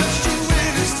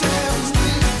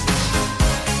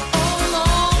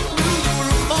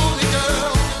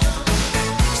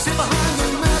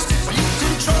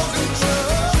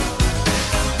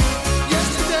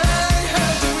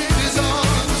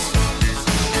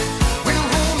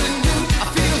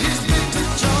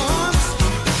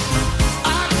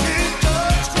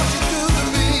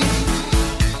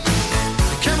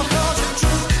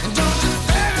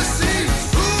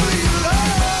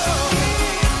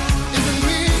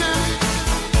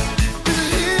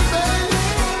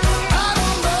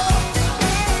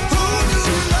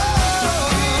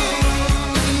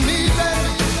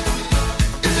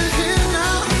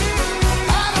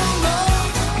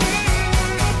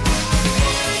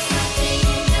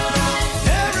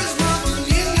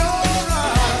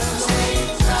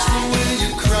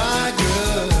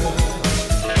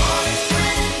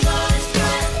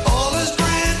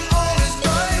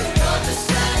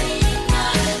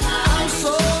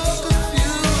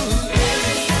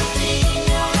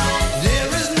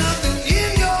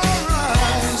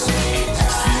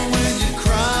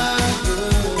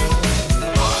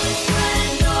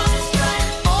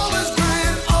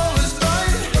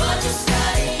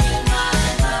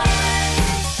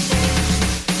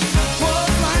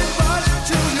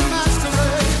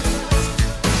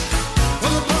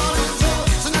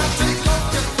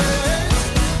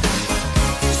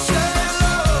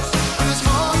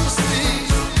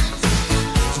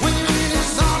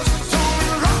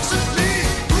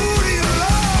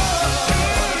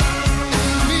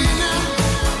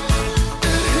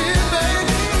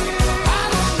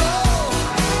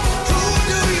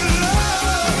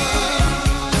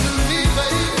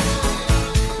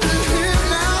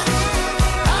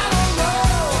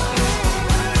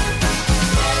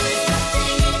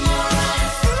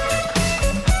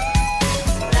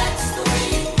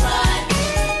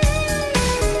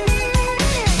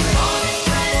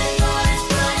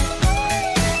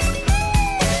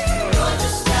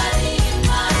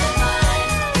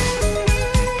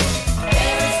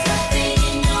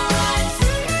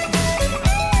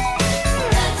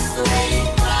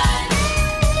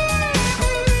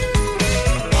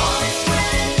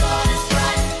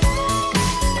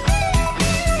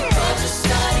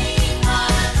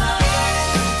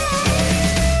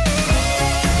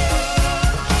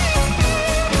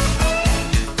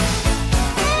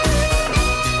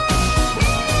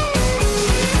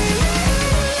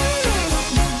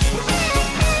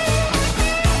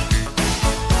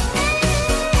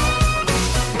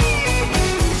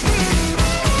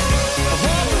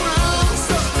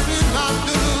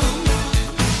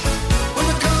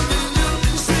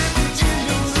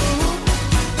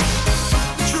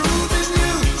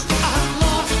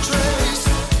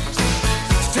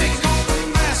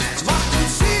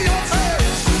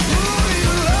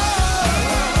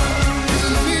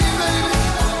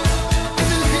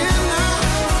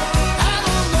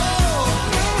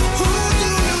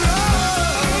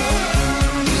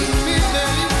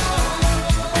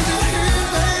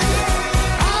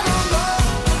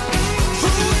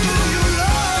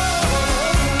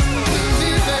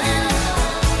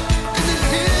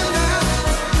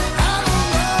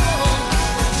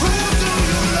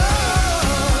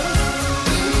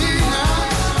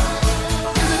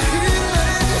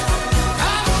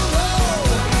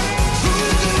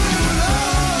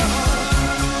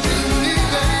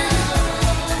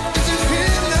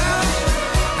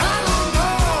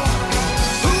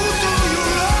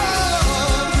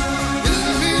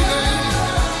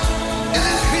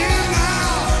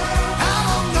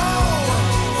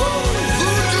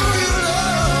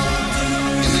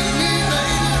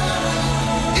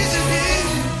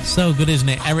So good, isn't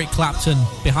it? Eric Clapton,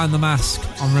 Behind the Mask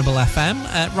on Ribble FM.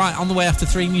 Right, on the way after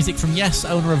 3, music from Yes,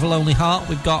 Owner of a Lonely Heart.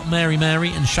 We've got Mary Mary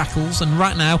and Shackles. And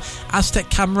right now,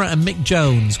 Aztec Camera and Mick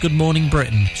Jones. Good Morning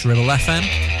Britain. It's Ribble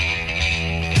FM.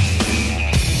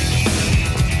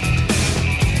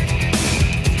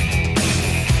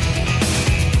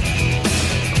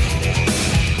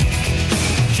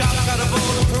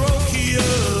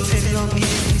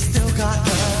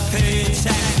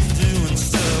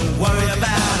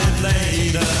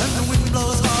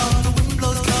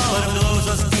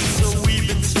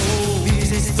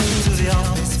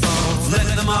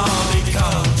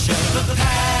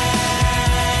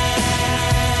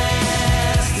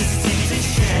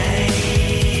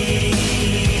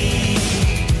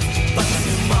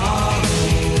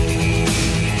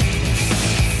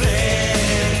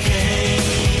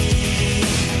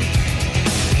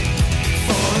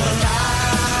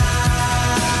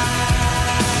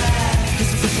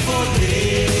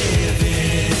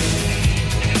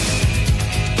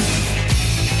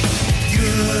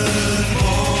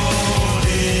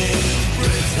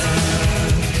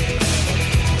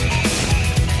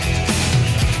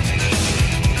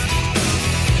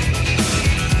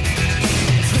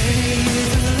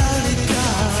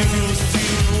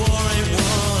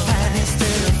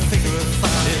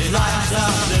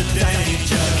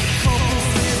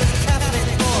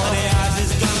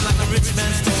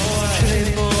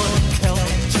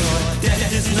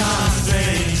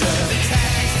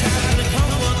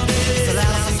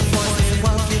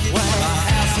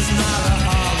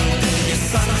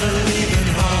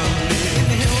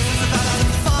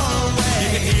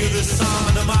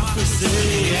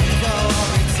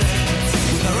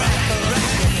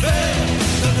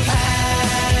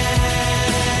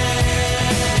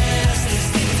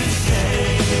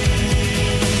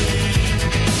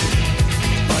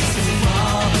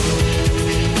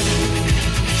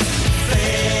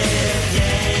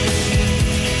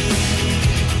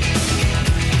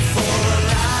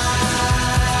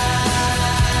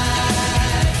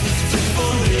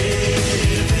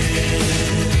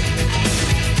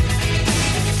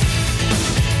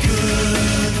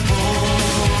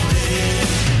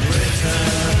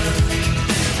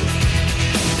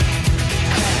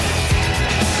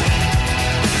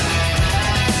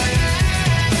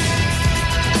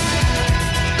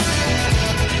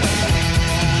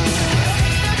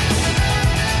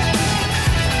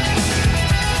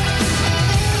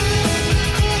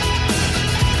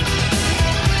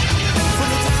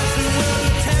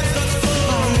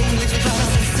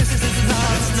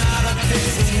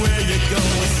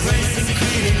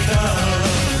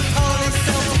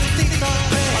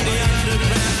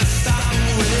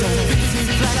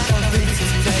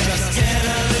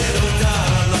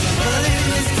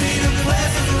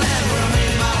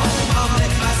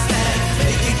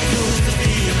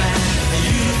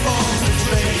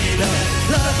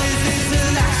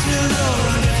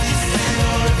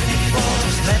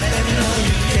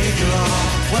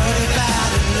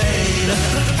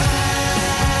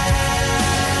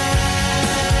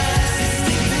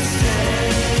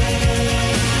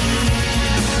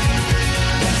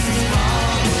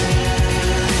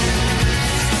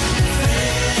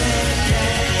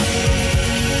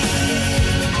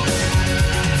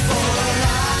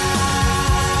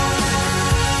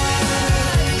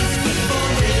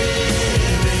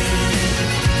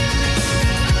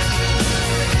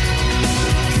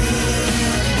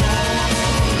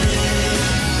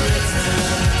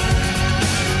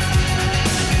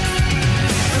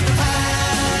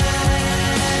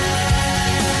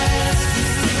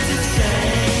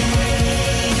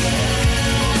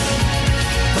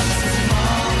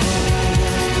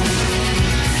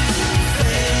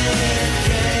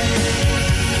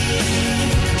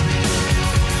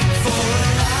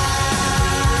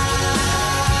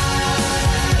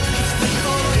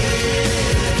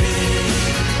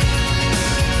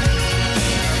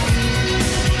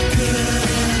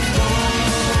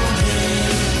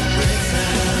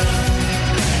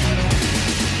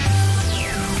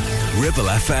 Ribble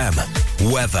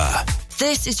FM. Weather.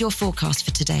 This is your forecast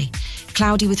for today.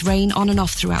 Cloudy with rain on and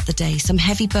off throughout the day. Some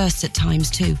heavy bursts at times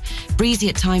too. Breezy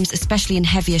at times, especially in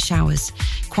heavier showers.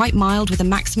 Quite mild with a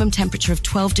maximum temperature of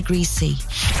 12 degrees C.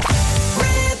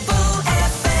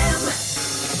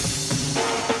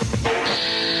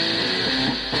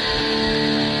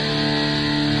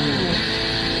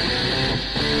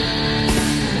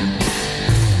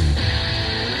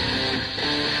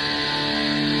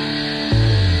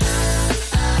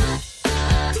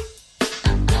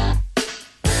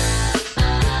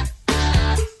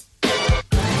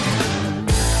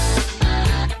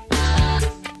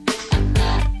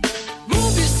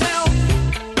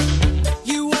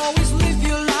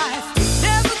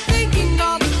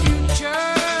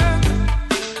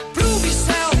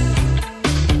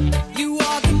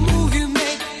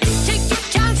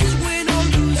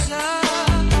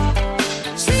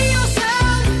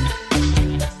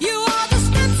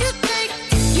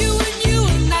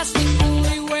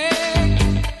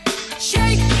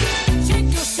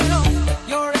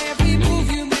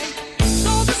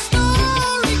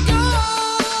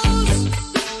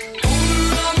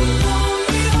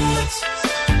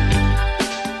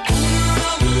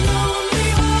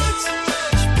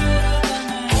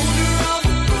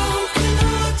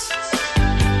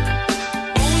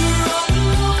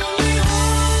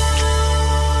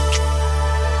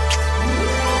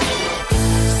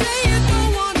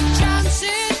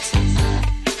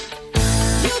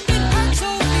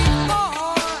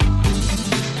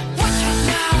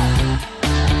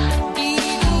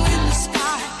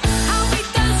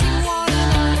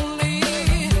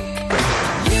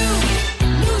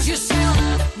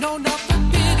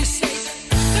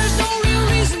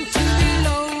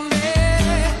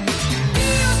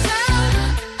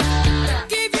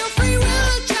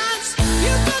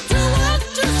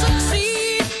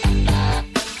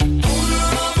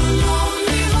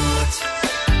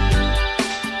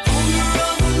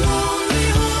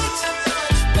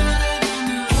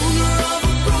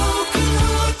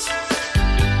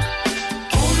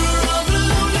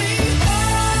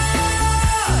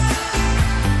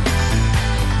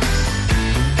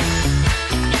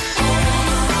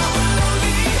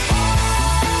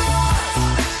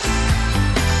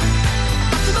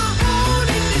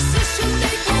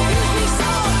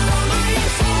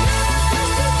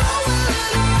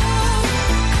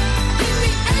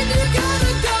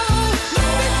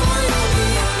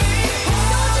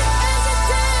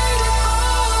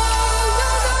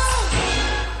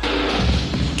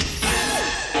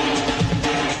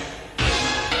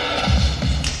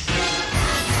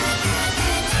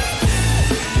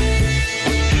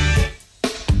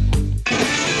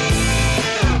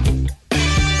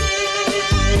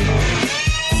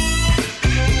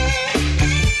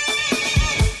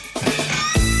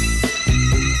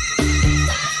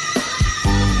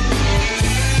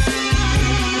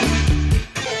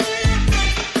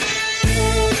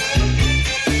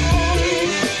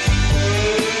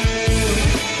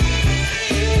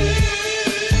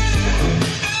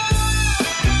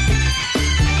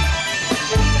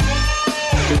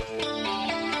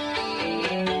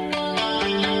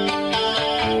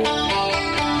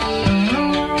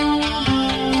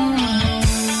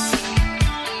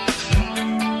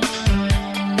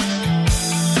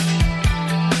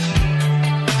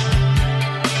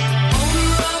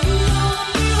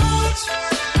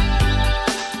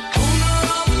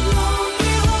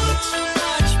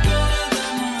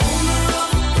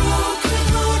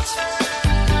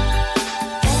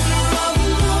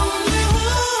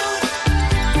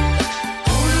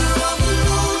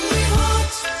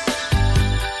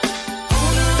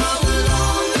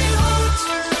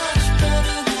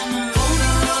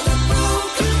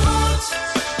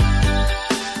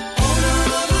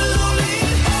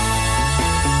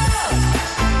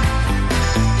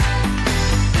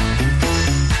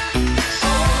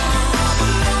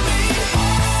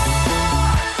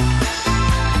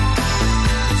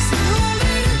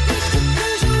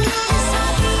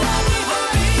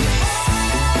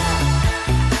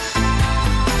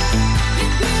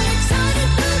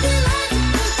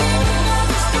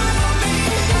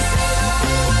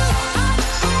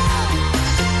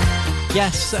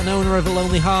 Yes, an owner of a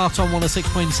lonely heart on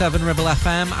 106.7 Ribble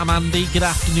FM. I'm Andy. Good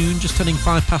afternoon. Just turning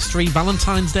 3:05.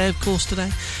 Valentine's Day, of course,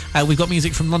 today. We've got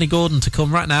music from Lonnie Gordon to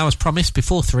come right now. As promised,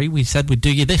 before 3, we said we'd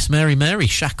do you this. Mary Mary,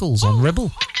 Shackles on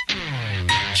Ribble.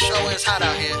 Sure is hot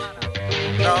out here.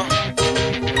 No,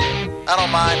 I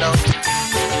don't mind though.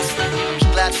 I'm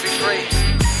just glad to be free.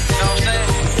 You know what I'm saying?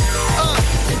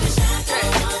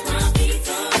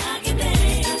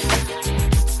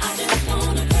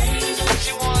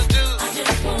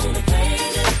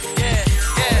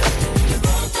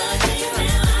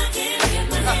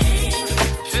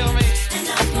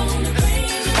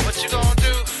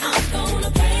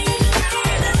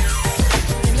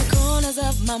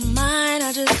 My mind,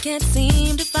 I just can't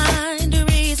seem to find a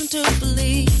reason to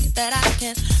believe that I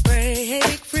can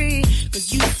break free.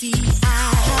 Cause you see,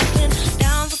 I have been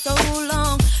down for so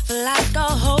long, feel like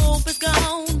all hope is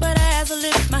gone. But as I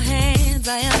lift my hands,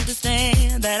 I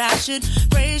understand that I should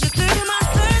praise you through my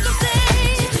circumstance.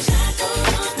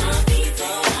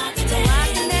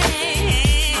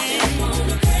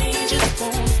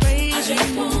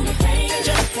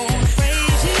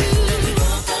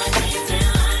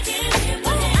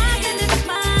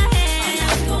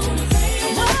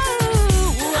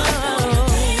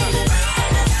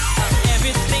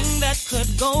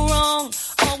 Go wrong,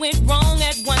 all went wrong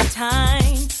at one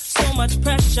time. So much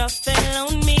pressure fell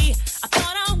on me. I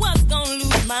thought I was gonna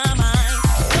lose my mind.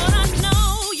 But I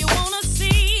know you wanna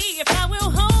see if I will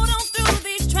hold on through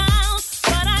these trials.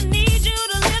 But I need you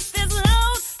to lift this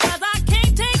load, cause I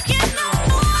can't take it no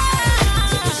more.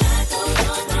 Shackles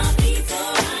on my feet so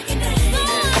I can dance. So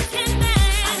I can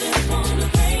dance. I just wanna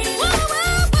praise you.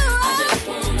 I just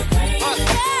wanna praise you.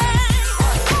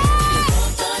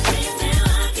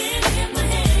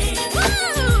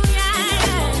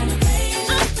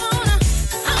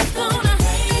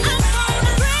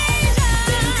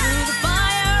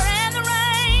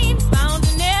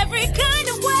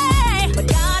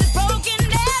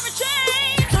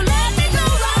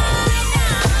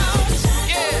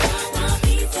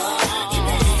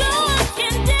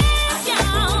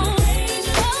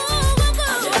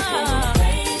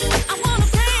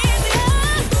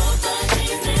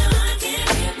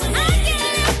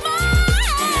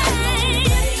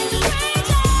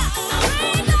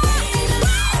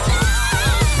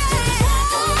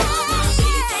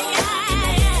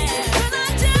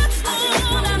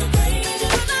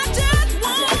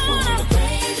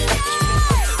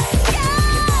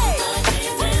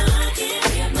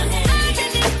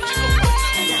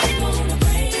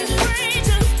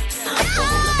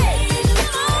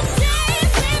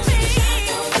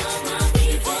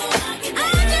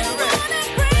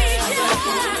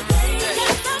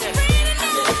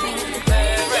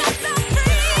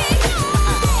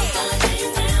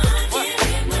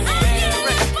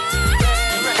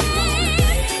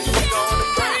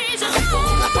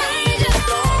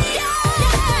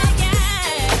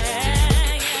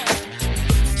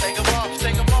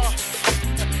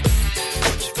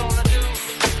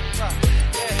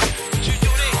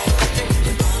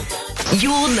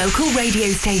 Your local radio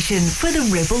station for the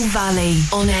Ribble Valley.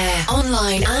 On air,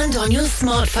 online and on your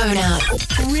smartphone app.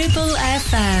 Ribble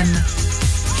FM.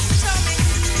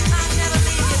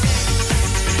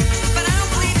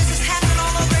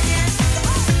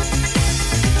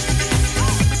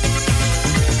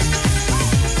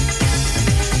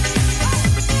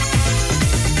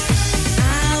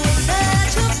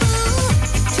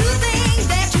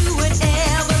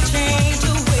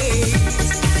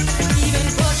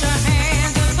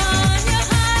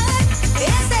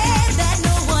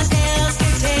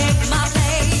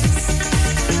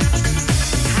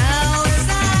 How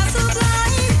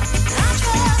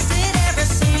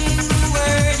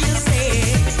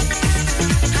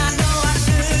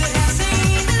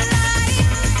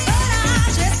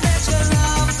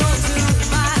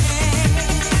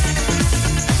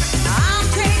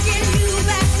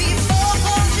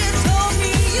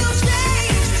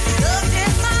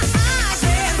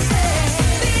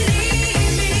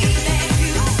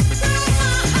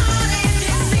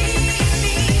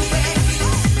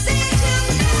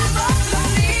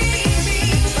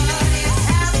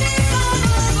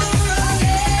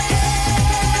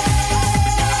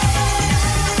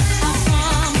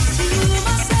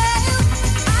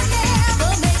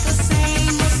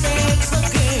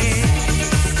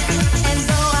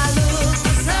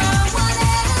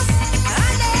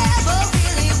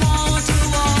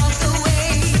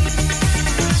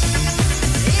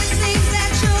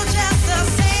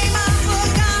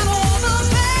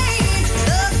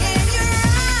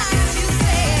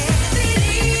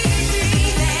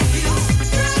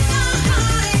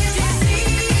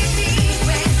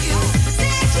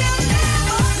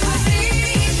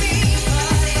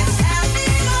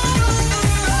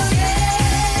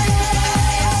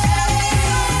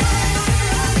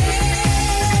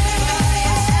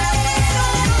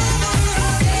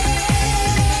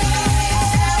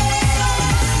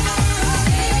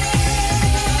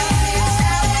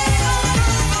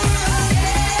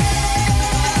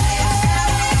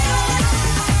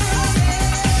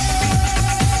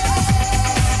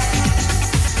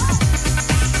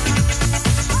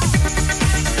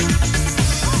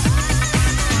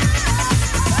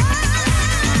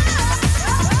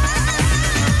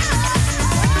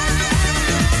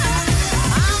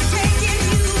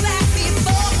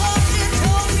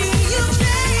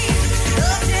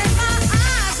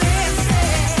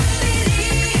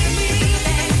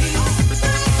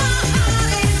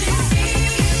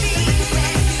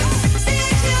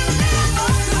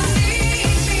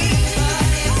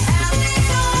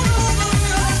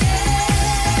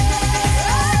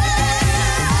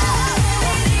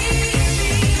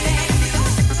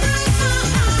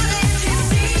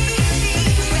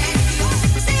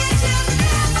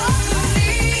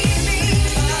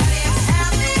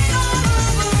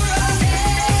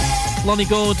Lonnie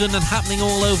Gordon and Happening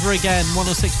All Over Again,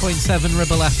 106.7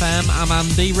 Ribble FM. I'm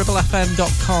Andy,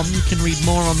 ribblefm.com. You can read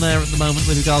more on there at the moment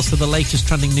with regards to the latest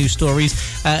trending news stories.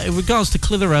 In regards to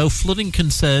Clitheroe, flooding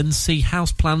concerns see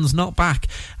house plans not back.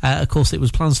 Of course, it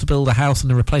was plans to build a house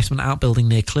and a replacement outbuilding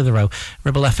near Clitheroe.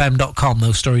 Ribblefm.com,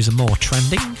 those stories are more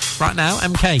trending. Right now,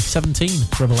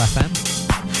 MK17, Ribble FM.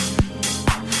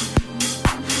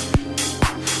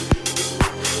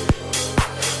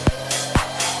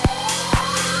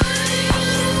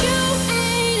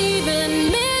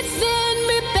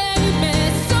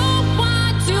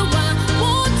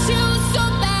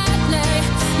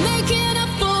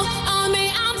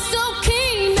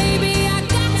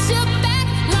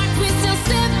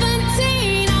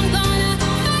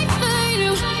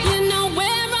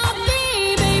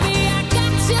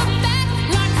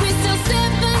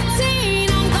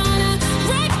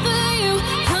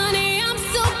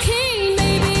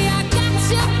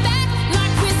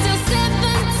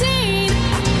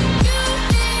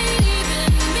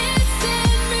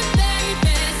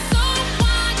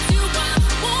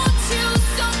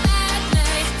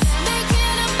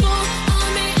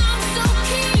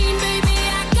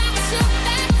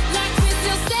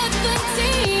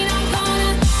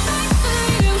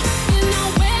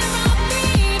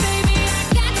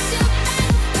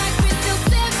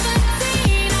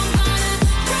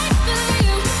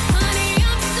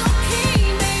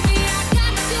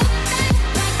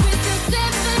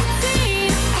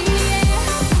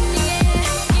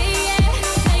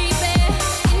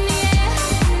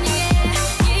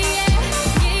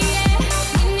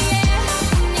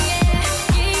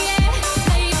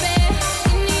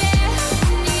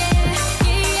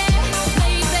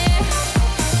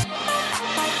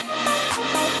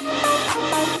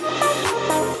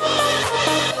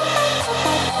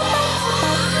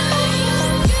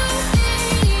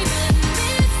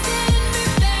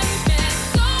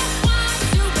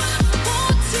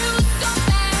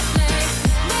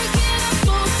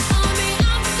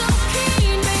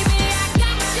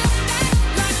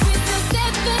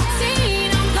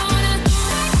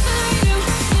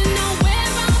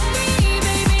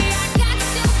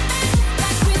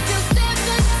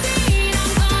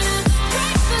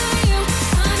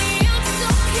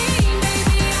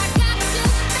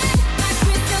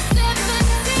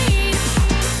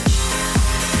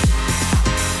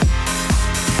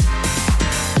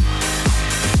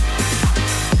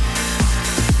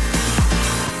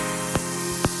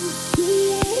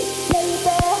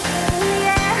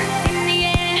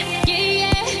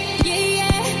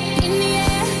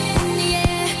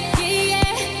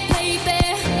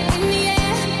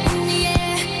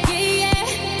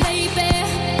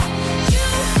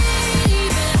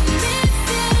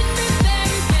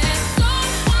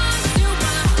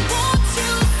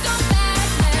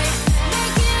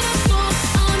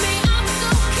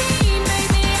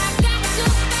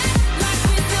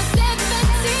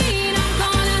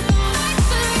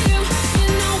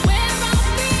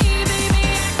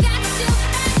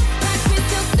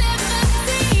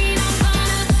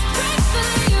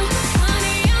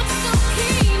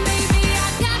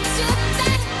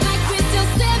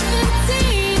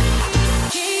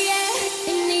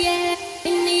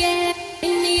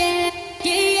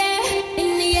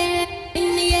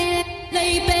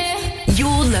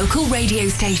 Radio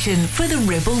station for the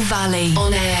Ribble Valley.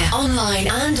 On air, online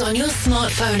and on your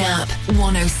smartphone app.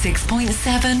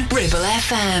 106.7 Ribble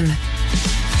FM.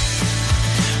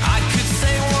 I could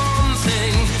say one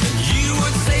thing and you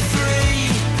would say three,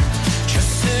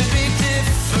 just to be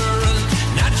different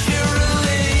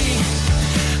naturally.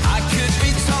 I could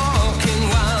be talking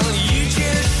while you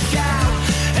just shout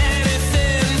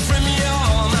anything from your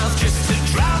mouth just to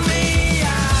drown me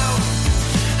out.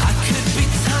 I could be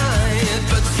tired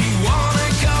but you wanna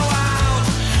go out.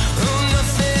 Oh,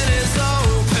 nothing is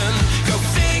open, go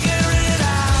figure it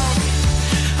out.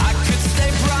 I could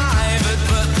stay private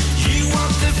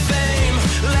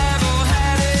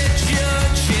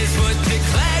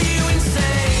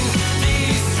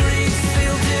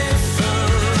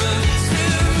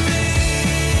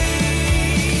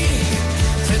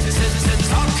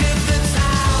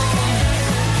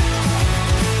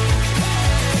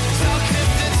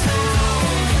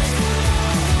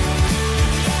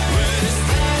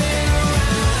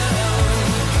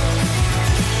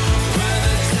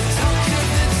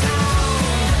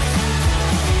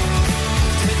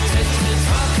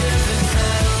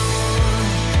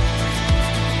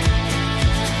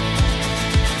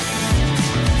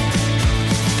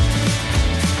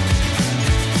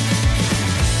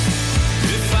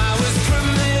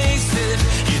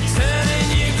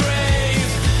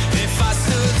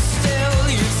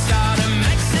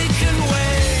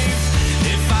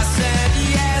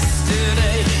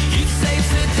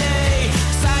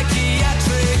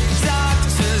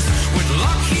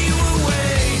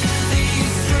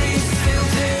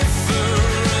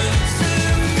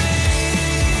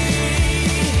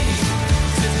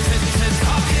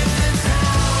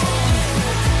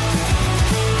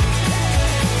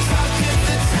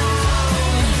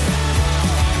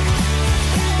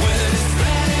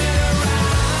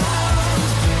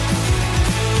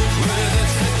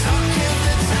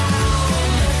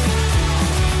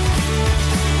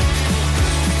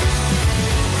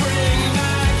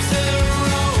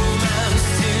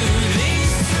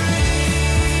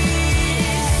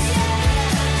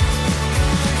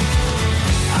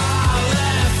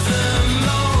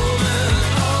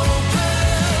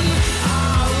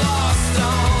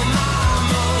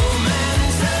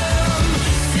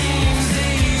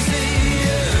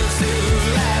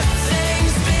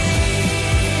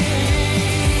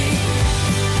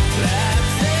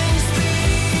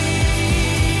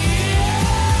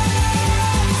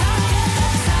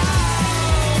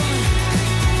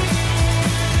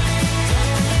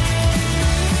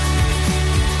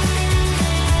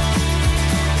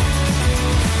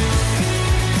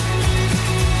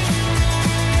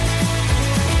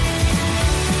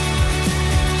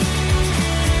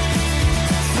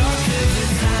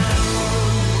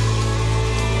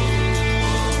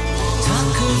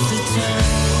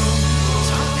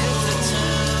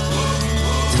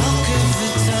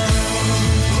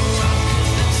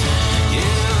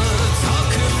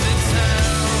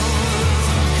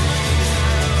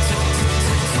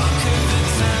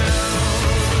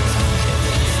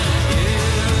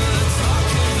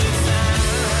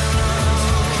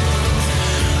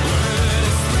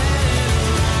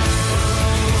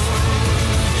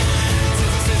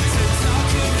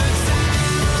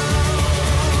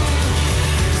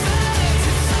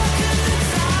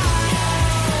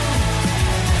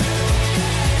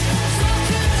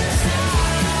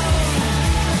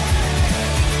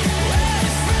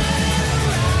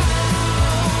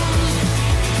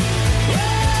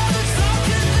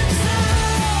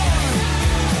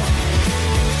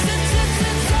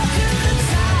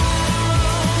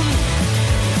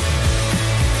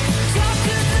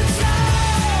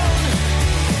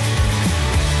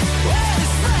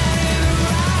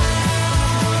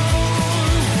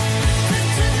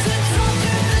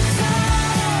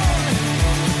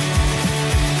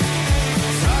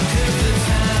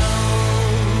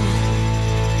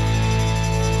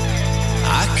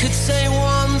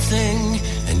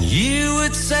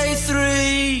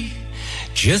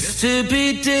Just to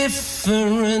be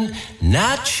different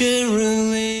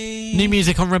naturally. New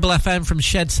music on Ribble FM from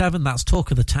Shed 7. That's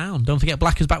Talk of the Town. Don't forget,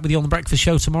 Blackers back with you on the breakfast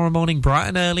show tomorrow morning, bright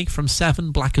and early from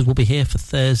 7. Blackers will be here for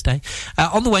Thursday.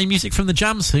 On the way, music from the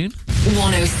Jam soon.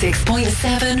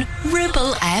 106.7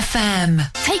 Ribble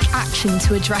FM. Take action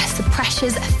to address the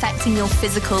pressures affecting your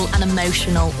physical and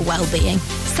emotional well-being.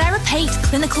 Sarah Pate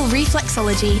Clinical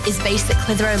Reflexology is based at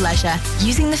Clitheroe Leisure.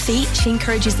 Using the feet, she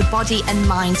encourages the body and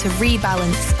mind to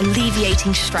rebalance,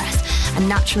 alleviating stress and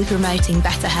naturally promoting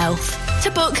better health.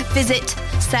 To book, visit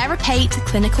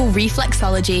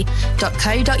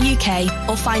sarahpateclinicalreflexology.co.uk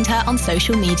or find her on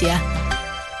social media.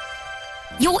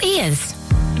 Your ears.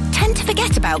 Tend to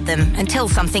forget about them until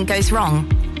something goes wrong.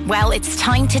 Well, it's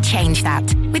time to change that.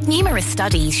 With numerous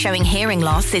studies showing hearing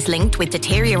loss is linked with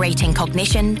deteriorating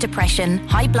cognition, depression,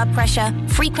 high blood pressure,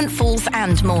 frequent falls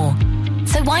and more.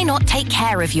 So why not take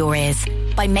care of your ears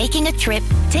by making a trip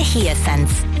to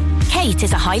HearSense? Kate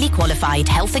is a highly qualified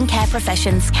health and care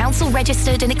professions council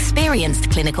registered and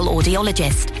experienced clinical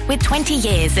audiologist with 20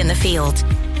 years in the field.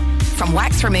 From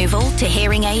wax removal to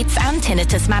hearing aids and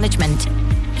tinnitus management,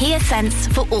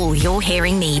 HearSense for all your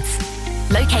hearing needs.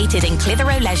 Located in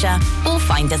Clitheroe Leisure or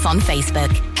find us on Facebook.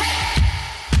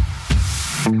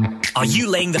 Are you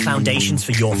laying the foundations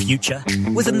for your future?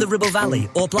 Within the Ribble Valley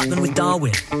or Blackburn with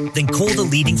Darwin? Then call the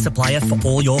leading supplier for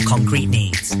all your concrete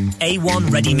needs.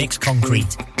 A1 Ready Mix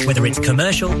Concrete. Whether it's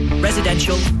commercial,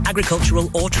 residential,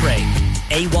 agricultural or trade,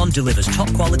 A1 delivers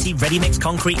top quality ready mix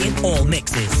concrete in all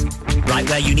mixes. Right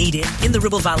where you need it, in the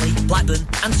Ribble Valley, Blackburn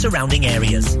and surrounding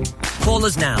areas. Call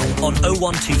us now on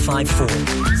 01254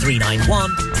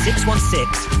 391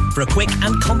 616 for a quick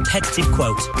and competitive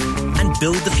quote. And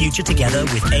build the future together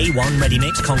with A1 Ready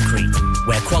Mix Concrete,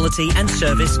 where quality and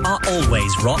service are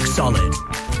always rock solid.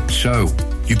 So,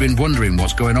 you've been wondering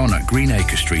what's going on at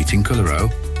Greenacre Street in Clitheroe?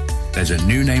 There's a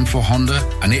new name for Honda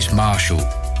and it's Marshall.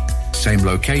 Same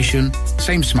location,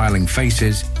 same smiling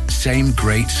faces, same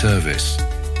great service.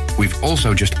 We've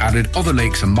also just added other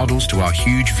lakes and models to our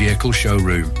huge vehicle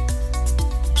showroom.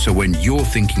 So when you're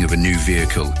thinking of a new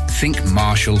vehicle, think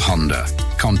Marshall Honda.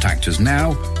 Contact us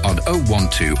now on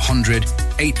 01200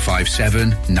 857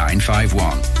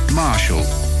 951. Marshall,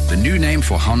 the new name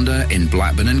for Honda in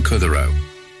Blackburn and Clitheroe.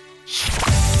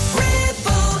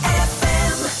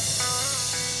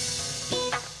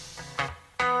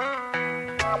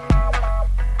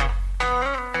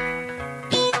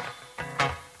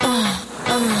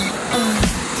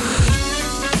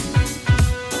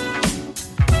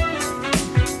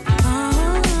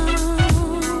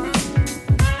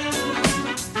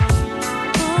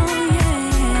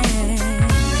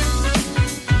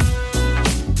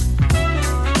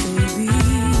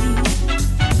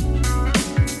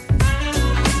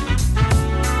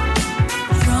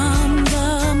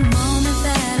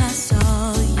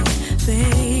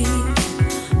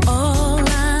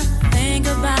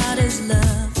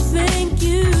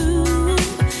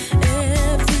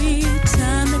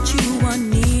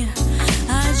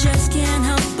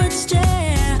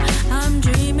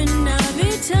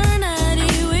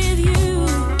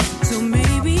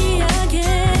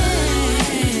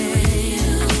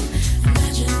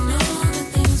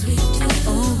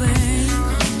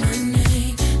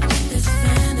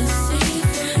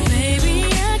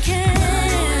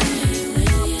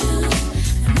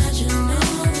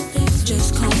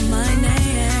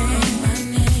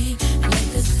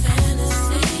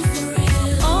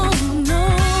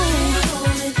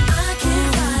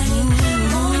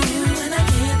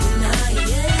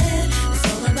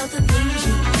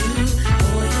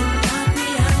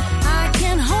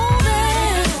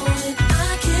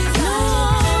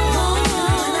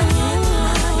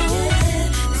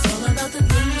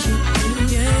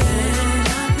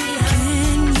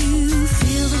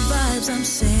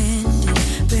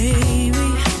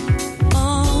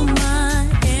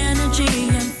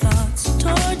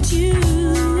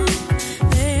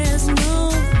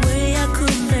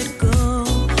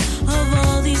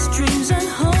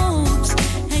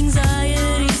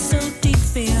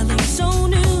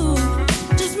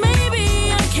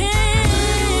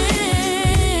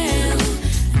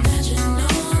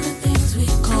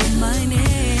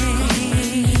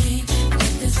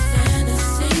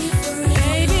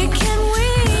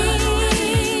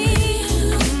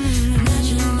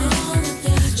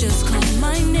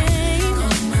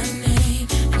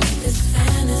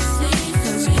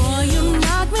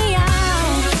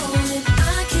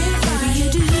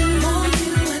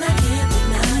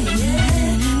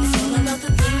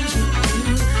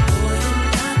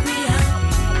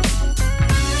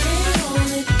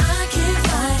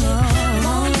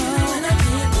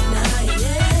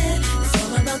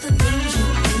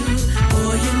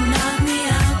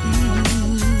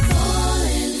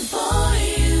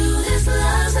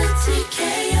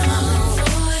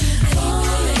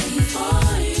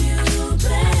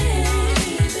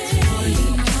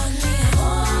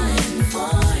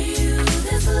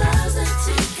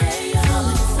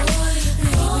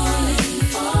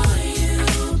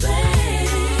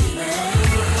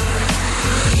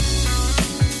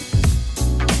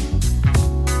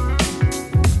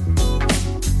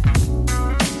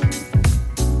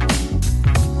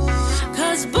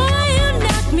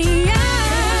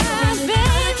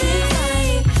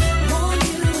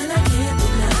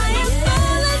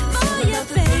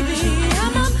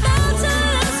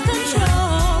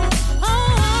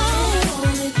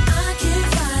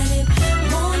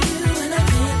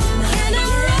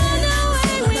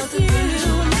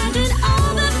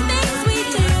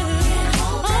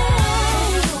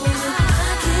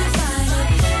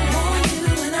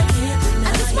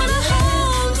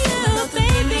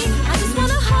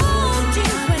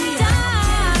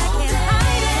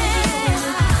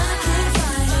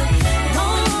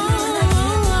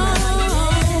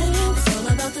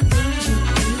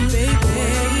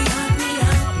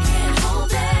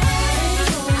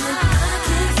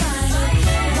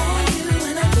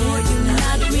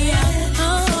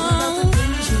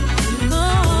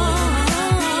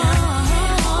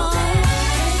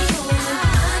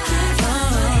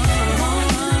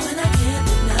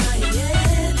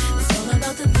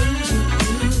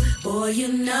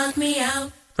 knock me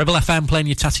out. Rebel FM playing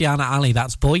you Tatiana Ali.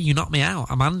 That's Boy, You Knock Me Out.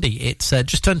 I'm Andy. It's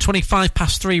just turned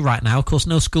 3:25 right now. Of course,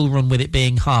 no school run with it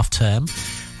being half term.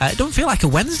 It don't feel like a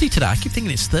Wednesday today. I keep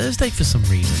thinking it's Thursday for some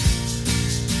reason.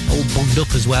 All bunged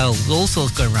up as well. There's all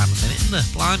sorts going around a minute, isn't there?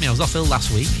 Blimey, I was off ill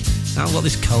last week. Now I've got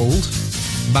this cold.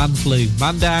 Man flu.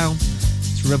 Man down.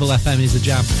 It's Rebel FM is the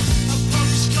jam.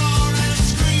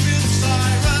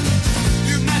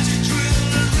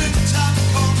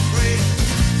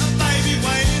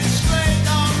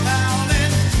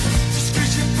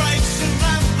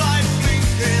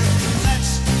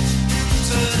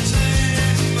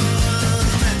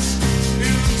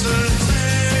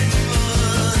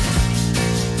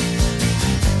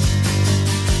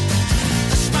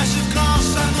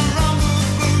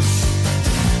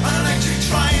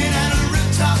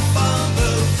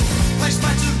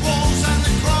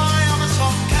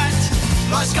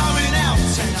 Lights going out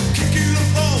and I'm kicking the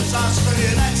balls. I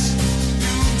say that's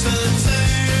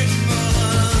entertainment.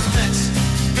 That's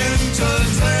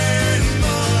entertainment.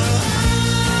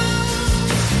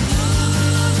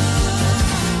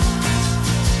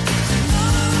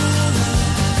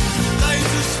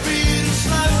 Laser speed and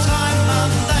slow time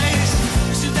Mondays.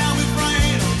 Sitting down with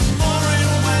rain on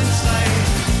boring Wednesday.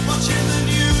 Watching the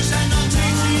news and not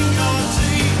eating your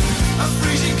tea. A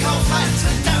freezing cold flat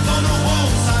and down on the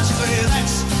walls. I say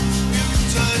that's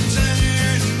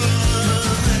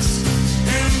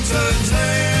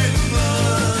entertainment.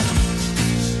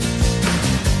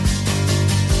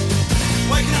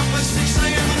 Waking up at 6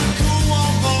 a.m. on a cool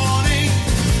warm morning,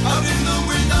 opening the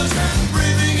windows and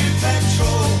breathing in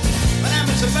petrol. An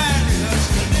amateur band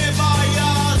rehearsing in a nearby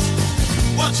yard,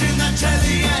 watching the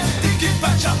telly and thinking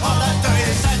back to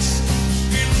holidays. That's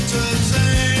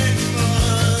entertainment.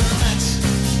 That's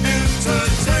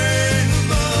entertainment.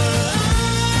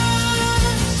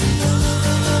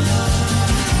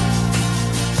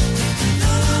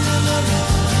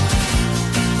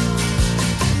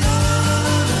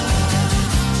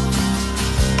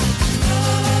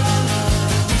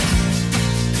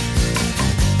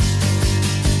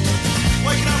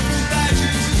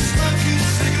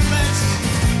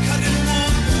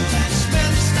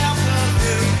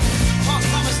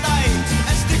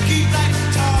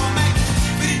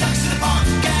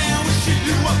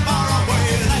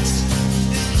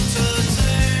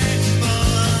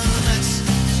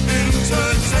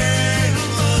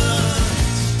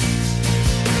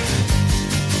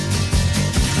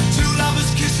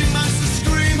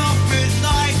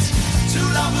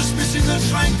 The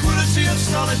tranquility of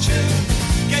solitude,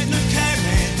 getting a cab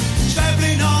in,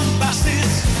 travelling on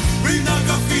buses, read no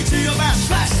graffiti about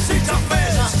slash seat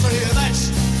affairs. I say that's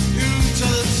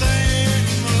entertainment.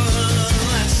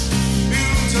 That's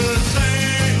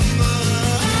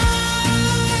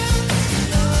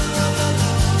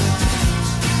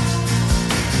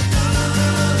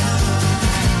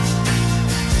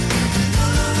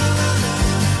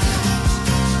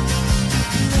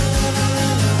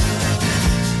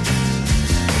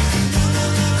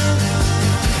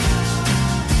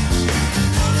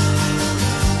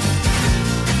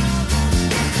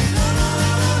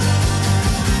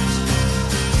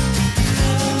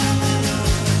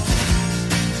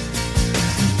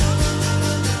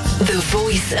The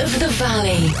Voice of the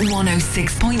Valley,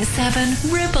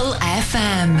 106.7 Ribble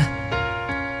FM.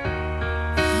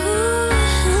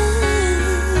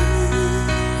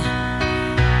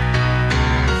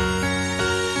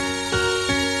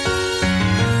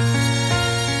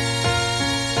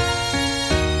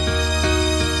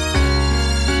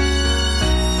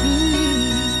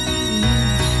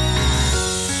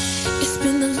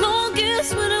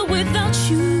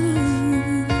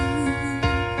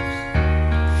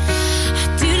 I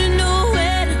didn't know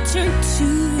where to turn to.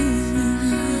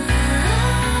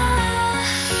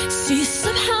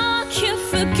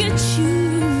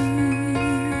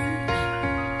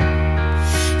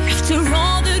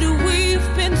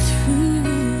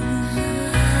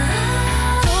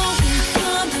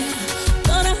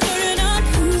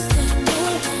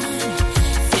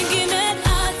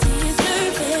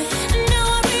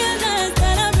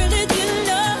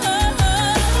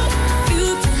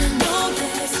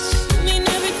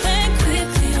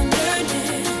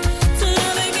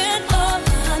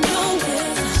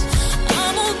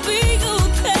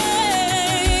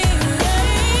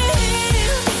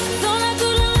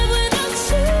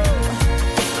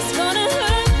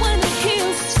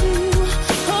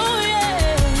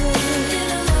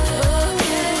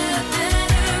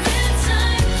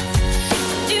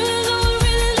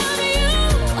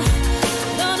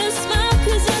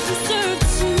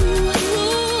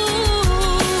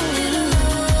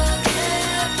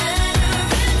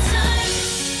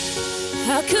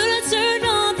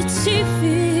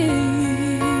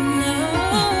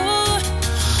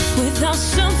 without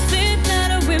something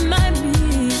that'll remind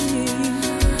me.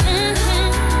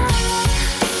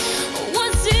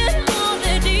 Was it all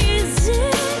that easy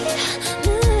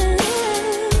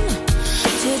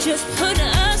to just put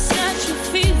aside your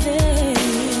feelings?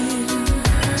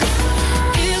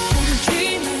 If I'm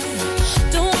dreaming,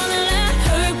 don't wanna let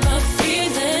hurt my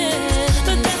feelings,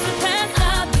 but that's the path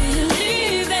I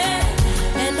believe in,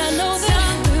 and I know that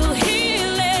I will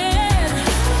heal it.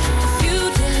 If you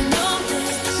didn't know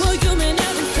this, well, you mean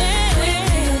everything.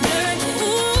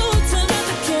 Ooh, to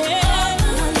never care.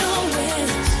 All I know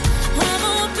is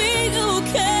I'ma be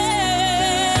okay.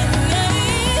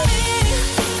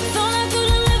 Thought I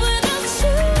couldn't live without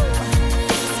you.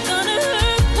 It's gonna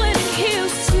hurt when it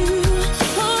heals too.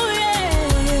 Oh yeah.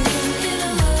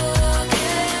 It'll all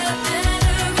get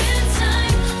better in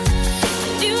time.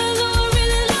 Even though I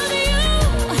really love you,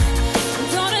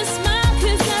 thought I smile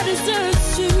 'cause I deserve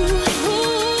to.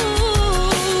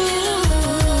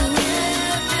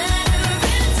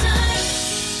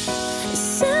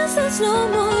 Since there's no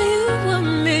more you and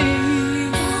me,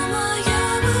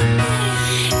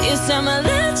 it's time I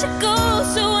let you go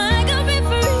so I can be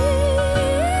free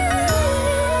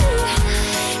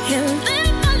and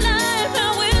live my life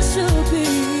how it should be.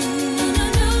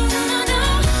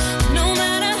 No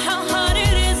matter how hard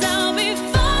it is, I'll be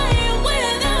fine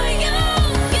without you.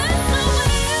 Yes, I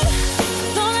will.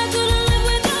 Thought I couldn't live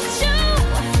without you.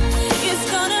 It's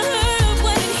gonna hurt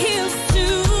when it heals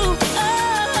too.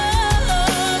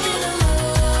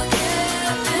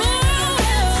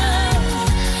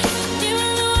 Even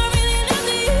though I really love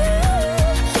you,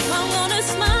 I'm gonna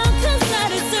smile 'cause I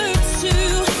deserve to.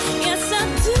 Yes, I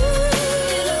do.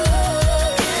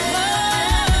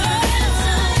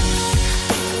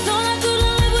 Thought I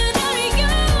couldn't live without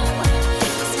you.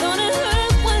 It's gonna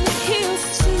hurt when it heals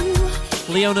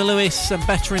too. Leona Lewis and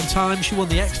Better in Time. She won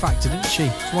the X Factor, didn't she?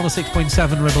 It's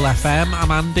 106.7 Ribble FM.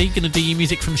 I'm Andy, going to do your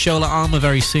music from Shola Armour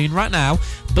very soon. Right now,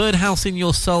 Birdhouse in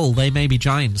Your Soul. They May Be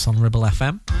Giants on Ribble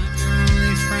FM.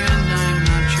 Only friend, I'm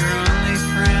not your only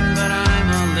friend, but I'm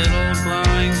a little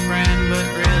glowing friend, but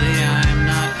really I'm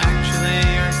not actually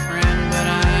your friend, but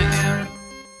I am.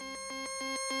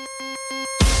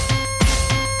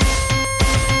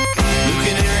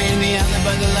 Looking her in the alley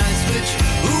by the light switch,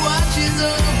 who watches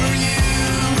over you?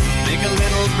 Make a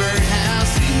little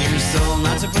birdhouse in your soul,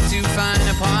 not to put too fine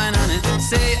a point on it.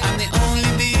 Say I'm the only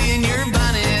bee in your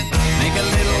bonnet. Make a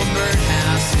little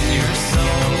birdhouse in your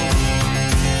soul.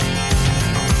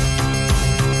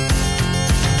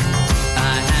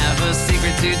 I have a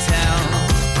secret to tell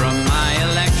from my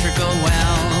electrical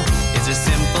well. It's a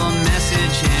simple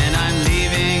message and I'm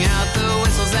leaving out the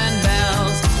whistles and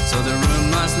bells, so the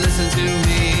room must listen to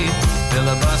me,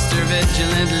 filibuster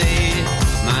vigilantly.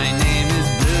 My name is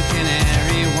Blue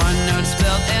Canary, one note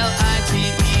spelled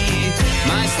L-I-T-E.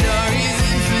 My story's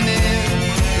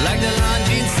infinite, like the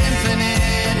Longines Symphony.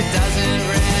 It doesn't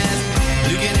rest.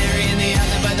 Blue Canary in the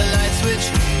alley by the light switch,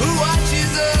 who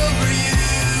watches over you?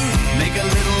 Make a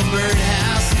little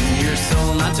birdhouse in your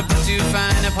soul, not to put too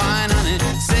fine a point on it.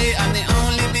 Say I'm the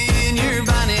only bee in your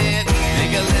bonnet.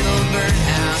 Make a little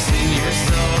birdhouse in your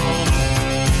soul.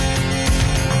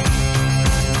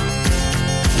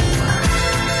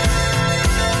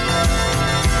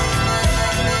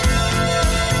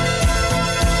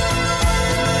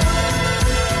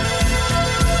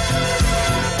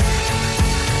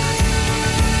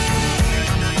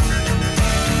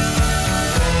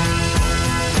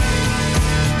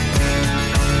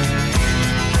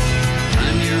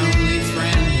 I'm your only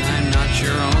friend, I'm not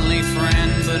your only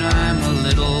friend, but I'm a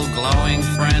little glowing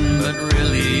friend, but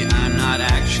really I'm not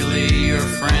actually your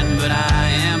friend, but I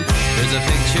am. There's a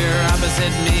picture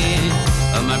opposite me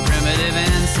of my primitive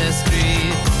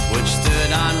ancestry, which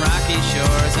stood on rocky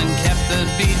shores and kept the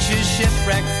beaches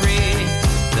shipwreck free.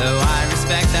 Though I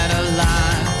respect that a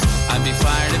lot, I'd be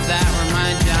fired if that were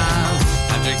my job.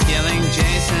 After killing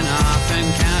Jason off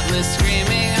and countless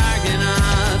screaming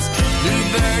Argonauts, blue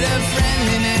bird of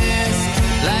friendliness,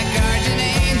 like guardian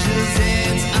angels,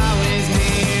 it's always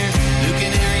near. Blue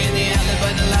Canary in the alley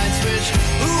by the light switch,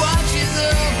 who watches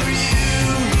over you?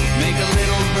 Make a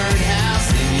little birdhouse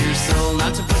in your soul,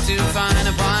 not to put too fine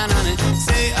a point on it.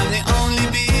 Say I'm the only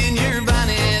bee in your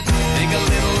bonnet. Make a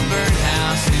little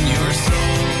birdhouse in your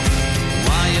soul.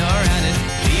 While you're at it,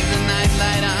 leave the night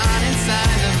light on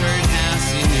inside the birdhouse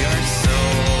in your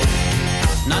soul.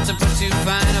 Not to put too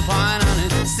fine a point on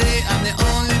it. Say I'm the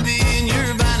only bee in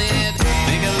your bonnet.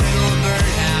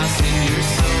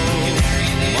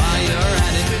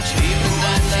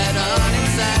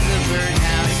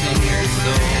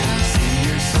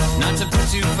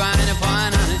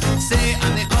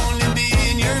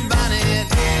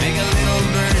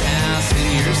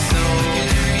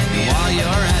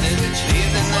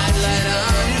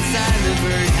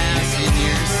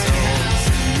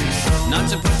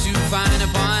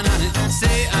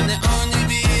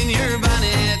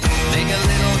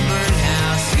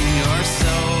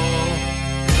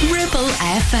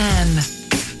 FM.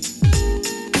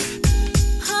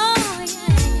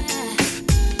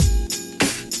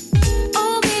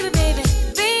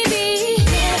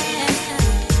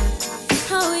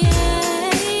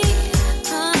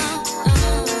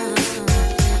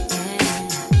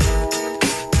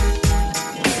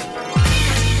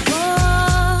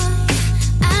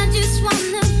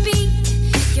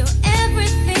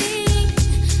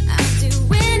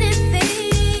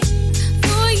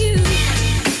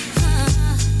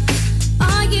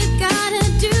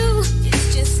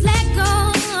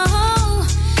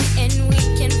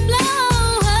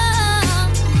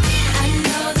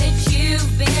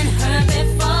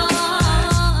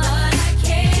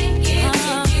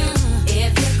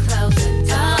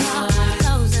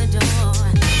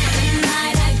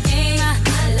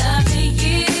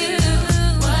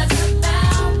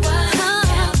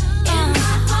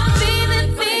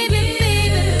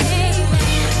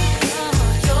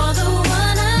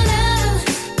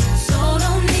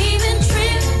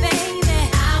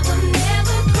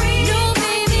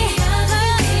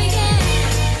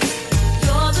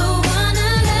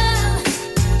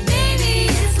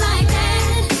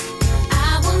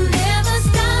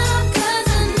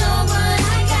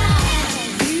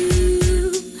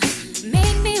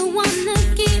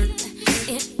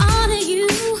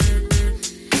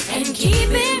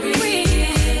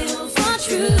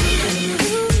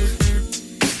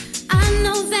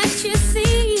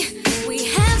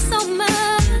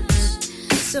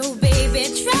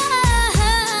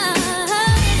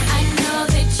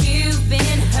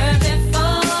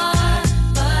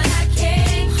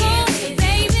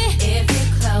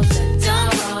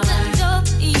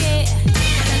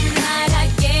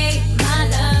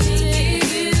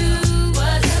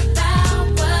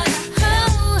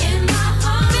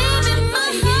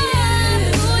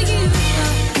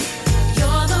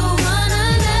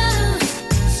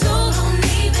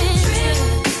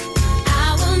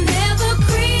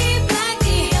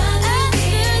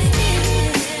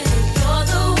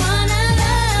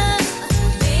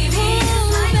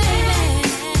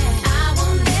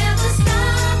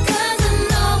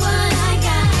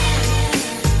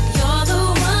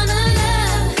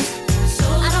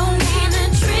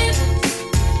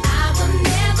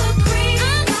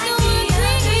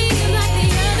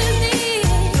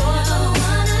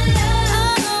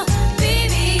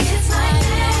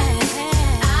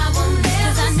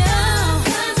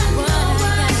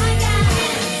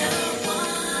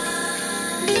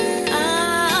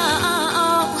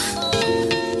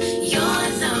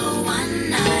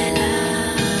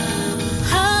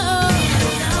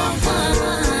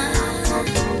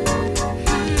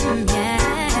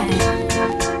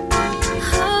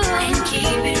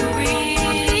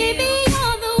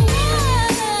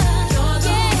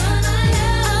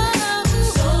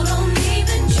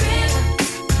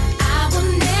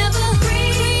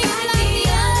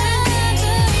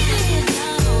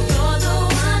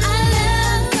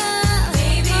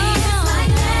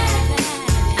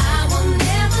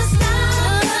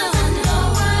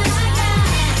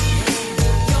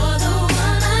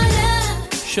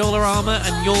 Sholarama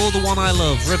and You're the One I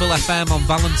Love. Ribble FM on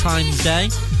Valentine's Day.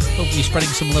 Hopefully spreading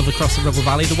some love across the Ribble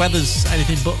Valley. The weather's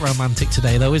anything but romantic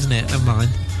today though, isn't it? Never mind.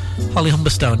 Holly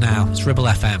Humberstone now. It's Ribble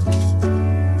FM.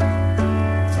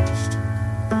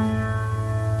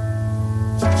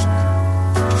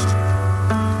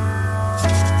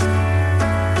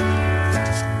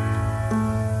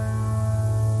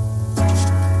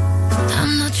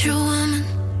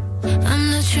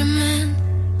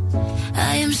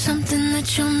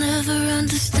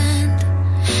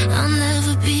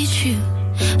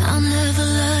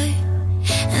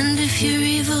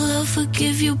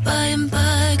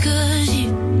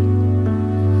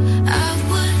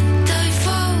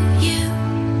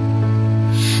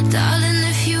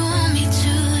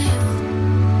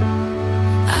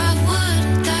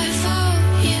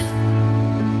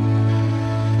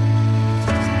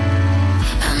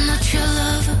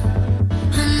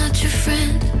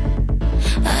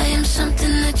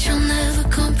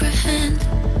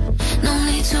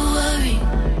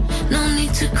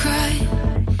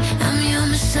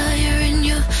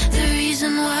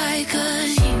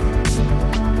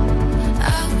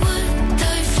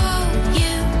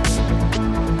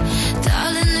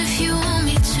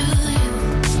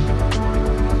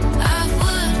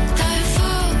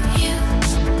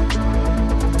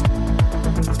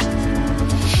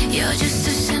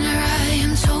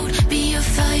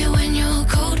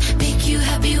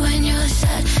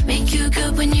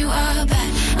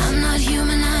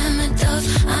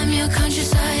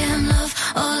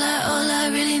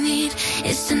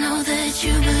 It's to know that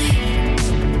you believe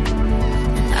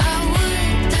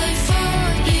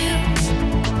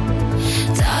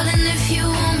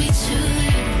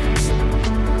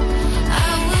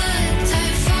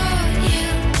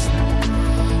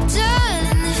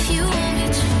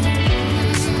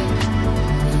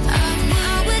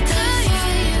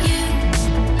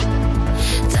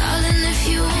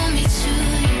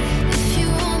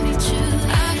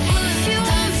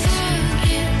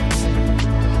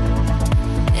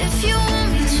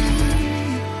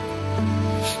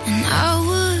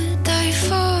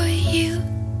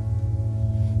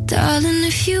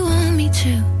if you want me to.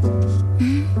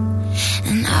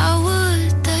 And I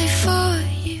would die for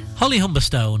you. Holly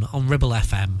Humberstone on Ribble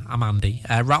FM. I'm Andy.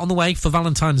 Right on the way for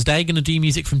Valentine's Day. Going to do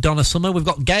music from Donna Summer. We've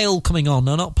got Gail coming on.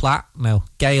 No, not Platt. No,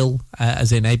 Gail,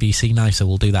 as in ABC Nicer.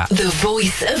 We'll do that. The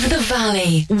voice of the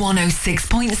valley.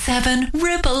 106.7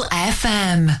 Ribble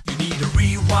FM. You need a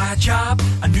rewire job,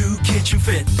 a new kitchen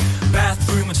fit,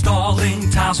 bathroom installing,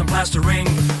 tiles and plastering,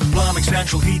 plumbing,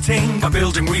 central heating, a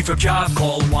building refurb job.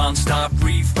 Call One Stop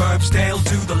Refurbs. Dale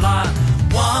to the lot.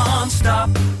 One Stop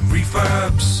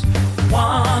Refurbs.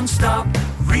 One Stop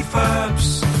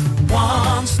Refurbs.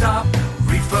 One Stop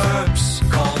Refurbs.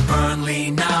 Call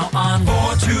Burnley now on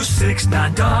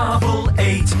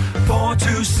 426-988.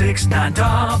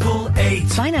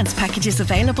 426-988. Finance packages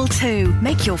available too.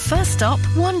 Make your first stop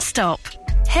One Stop.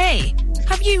 Hey,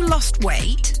 have you lost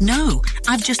weight? No,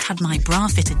 I've just had my bra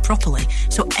fitted properly,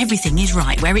 so everything is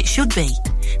right where it should be.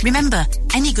 Remember,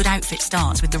 any good outfit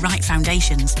starts with the right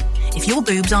foundations. If your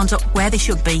boobs aren't up where they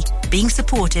should be, being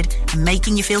supported and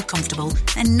making you feel comfortable,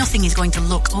 then nothing is going to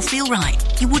look or feel right.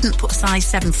 You wouldn't put a size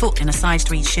 7 foot in a size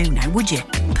 3 shoe now, would you?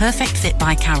 Perfect Fit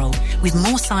by Carol, with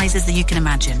more sizes than you can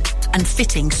imagine, and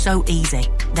fitting so easy.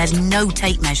 There's no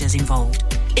tape measures involved.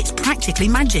 It's practically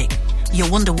magic. You'll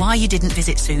wonder why you didn't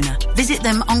visit sooner. Visit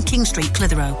them on King Street,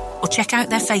 Clitheroe, or check out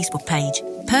their Facebook page.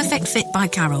 Perfect Fit by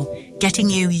Carol, getting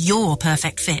you your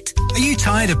perfect fit. Are you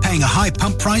tired of paying a high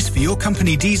pump price for your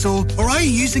company diesel? Or are you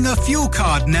using a fuel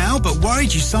card now but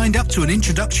worried you signed up to an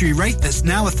introductory rate that's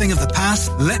now a thing of the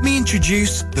past? Let me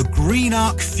introduce the Green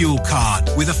Arc Fuel Card.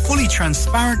 With a fully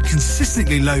transparent,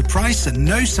 consistently low price and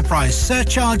no surprise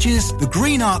surcharges, the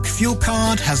Green Arc Fuel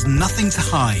Card has nothing to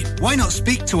hide. Why not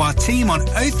speak to our team on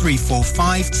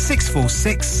 0345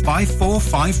 646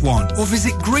 5451 or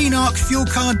visit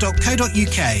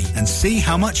greenarcfuelcard.co.uk and see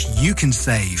how much you can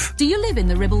save. Do you live in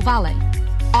the Ribble Valley?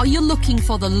 Are you looking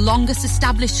for the longest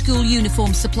established school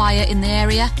uniform supplier in the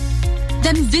area?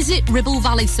 Then visit Ribble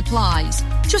Valley Supplies,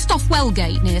 just off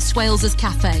Wellgate near Swales's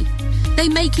Cafe. They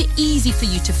make it easy for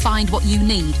you to find what you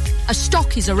need, as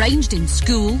stock is arranged in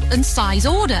school and size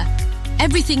order.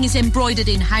 Everything is embroidered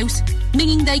in-house,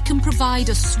 meaning they can provide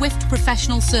a swift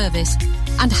professional service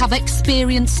and have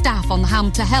experienced staff on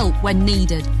hand to help when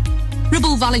needed.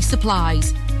 Ribble Valley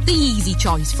Supplies, the easy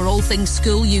choice for all things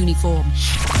school uniform.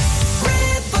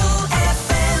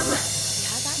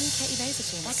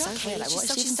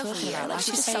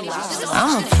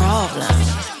 I'm a problem.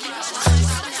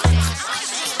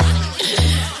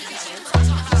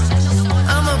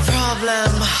 I'm a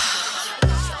problem.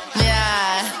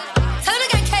 Yeah. Tell him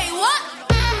again, Katie, what?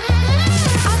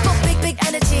 I've got big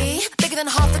energy, bigger than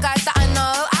half the guys that I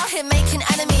know. Out here making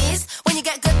enemies. When you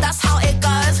get good, that's how it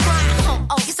goes.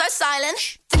 Oh, you're so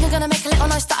silent. Think you're gonna make a little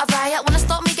noise, start a riot. Wanna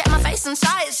stop me, get my face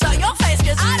inside. Shut your face,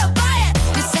 cause I don't buy it.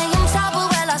 You say I'm trouble,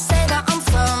 well I say that I'm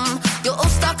from. You're all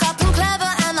stuck up and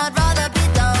clever and I'd rather be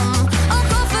dumb. Oh,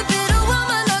 God forbid a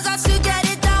woman knows how to get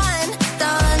it done.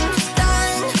 Done.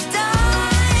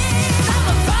 I'm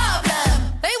a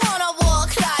problem. They wanna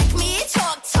walk like me,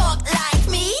 talk like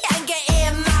me, and get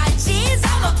in my jeans.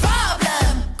 I'm a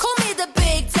problem. Call me the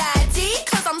big daddy,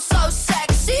 cause I'm so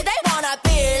sexy. They wanna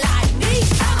be like me.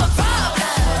 I'm a problem.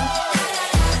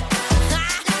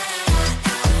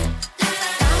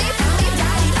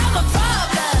 I'm a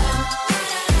problem.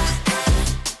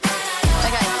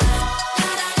 Okay.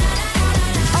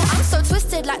 Oh, I'm so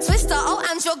twisted like Twister. Oh,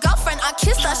 and your girlfriend, I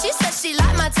kissed her. She said she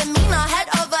liked my demeanor. Head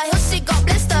over heels, she got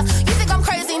blister. You think I'm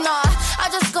crazy? Nah. I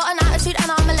just got an attitude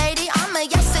and I'm a lady. I'm a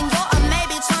yes and you're a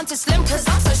maybe. Trying to slim cause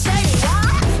I'm so shady.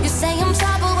 You say I'm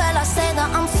trouble, well I say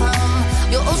that I'm fun.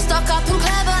 You're all stuck up and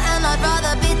clever and I'd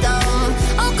rather be dumb.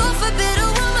 Oh, God forbid a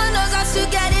woman knows how to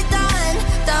get it done.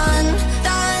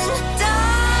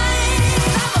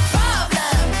 I'm a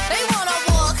problem. They wanna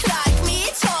walk like me,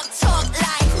 talk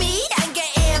like me, and get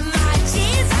in my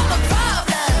jeans. I'm a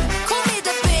problem. Call me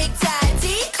the big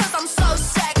daddy, cause I'm so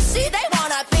sexy.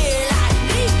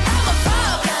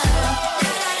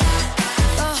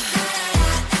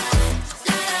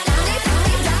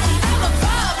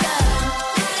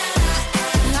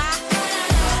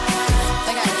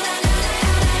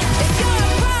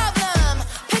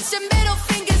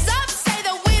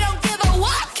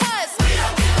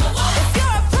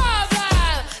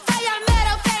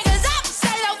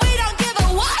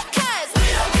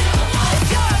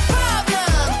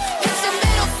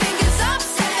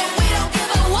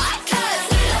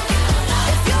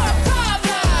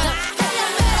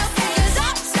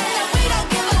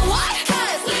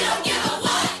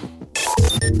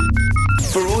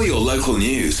 For your local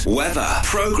news, weather,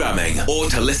 programming, or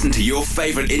to listen to your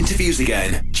favourite interviews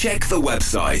again, check the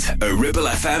website at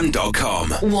ribblefm.com.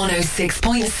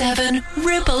 106.7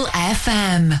 Ribble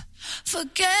FM.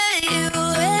 Forget you,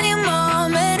 any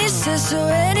mom, any sister,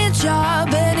 any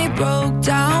job, any broke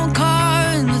down car,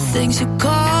 and the things you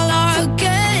call art.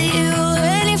 Forget you,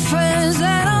 any friends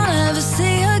that I'll never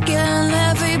see again.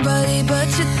 Everybody but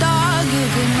your dog, you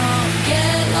can all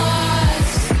get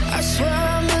lost. I swear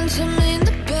I meant to mean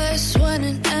the best when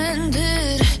it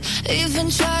ended. Even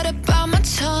tried to bite my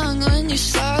tongue when you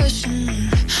started.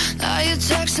 Now you're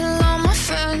texting all my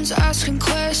friends, asking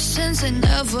questions. They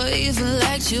never even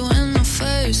liked you in the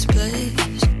first place.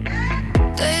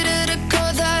 Dated a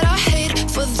girl that I hate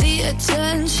for the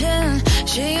attention.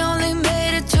 She only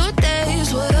made it 2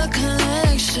 days with a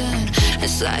connection.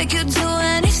 It's like you'd do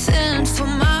anything for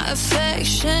my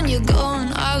affection. You're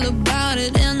going all about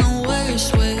it in the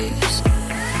worst ways.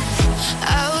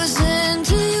 I was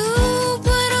into you,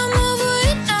 but I'm over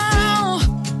it now.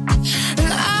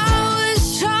 And I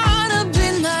was trying to be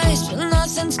nice, but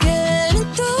nothing's getting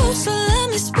through, so let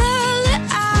me spell it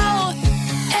out.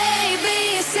 A, B,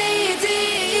 C, D,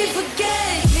 E,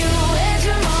 forget you and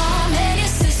your mom and your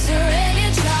sister and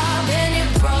your job and your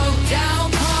broke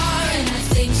down car and the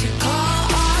things you call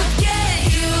art. Forget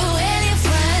you and your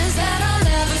friends that I'll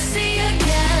never see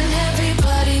again.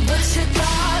 Everybody but your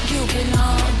dog, you can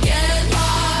all get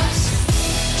lost.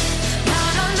 No,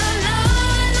 no, no, no,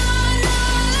 no, no,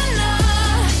 no, no.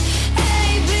 A,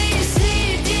 B, C,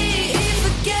 D, E,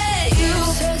 forget you.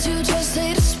 Said you just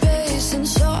needed space, and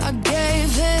so I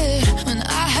gave it. When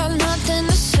I had nothing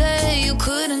to say, you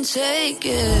couldn't take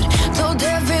it. Told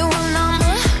everyone I'm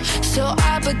a, so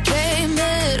I became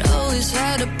it. Always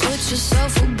had to put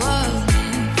yourself above me.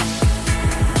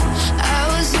 I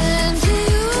was into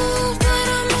you, but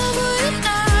I'm over it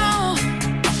now.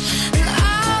 And I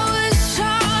was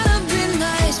trying to be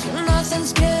nice, but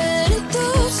nothing's getting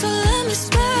through, so let me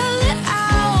spell it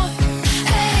out.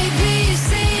 A, B, C,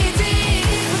 D,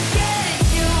 E, forget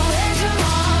you and your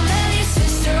mom and your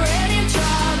sister and your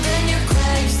job and your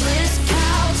Craigslist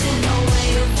couch and the way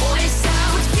your voice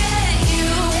sounds. Forget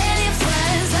you and your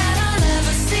friends that I'll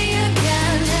never see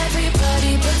again.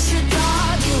 Everybody but your dog,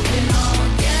 you can all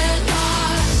get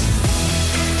lost.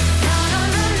 No, no,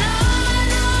 no, no,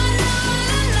 no, no,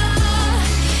 no, no.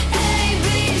 A, B,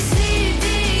 C, D,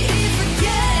 E,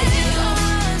 forget you.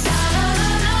 No, no,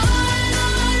 no, no,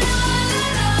 no, no,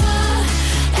 no.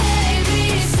 A, B,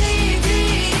 C, D,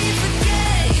 E,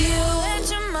 forget you and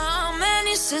your mom and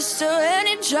your sister and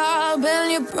your job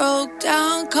and your broke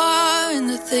down car and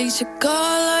the things you call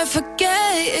art.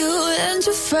 Forget you and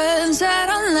your friends that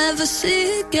I'll never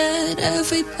see again.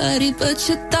 Everybody but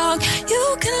your dog,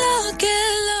 you can all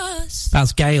get lost.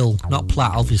 That's Gail, not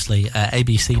Platt, obviously.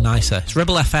 ABC Nicer. It's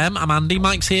Ribble FM. I'm Andy.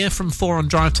 Mike's here from 4 on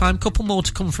Drive Time. Couple more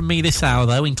to come from me this hour,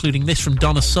 though, including this from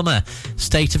Donna Summer,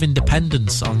 State of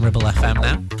Independence on Ribble FM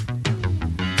now.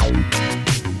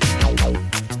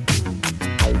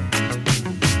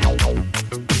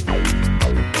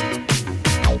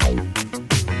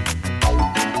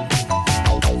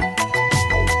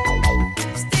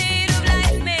 State of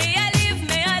life, may I live,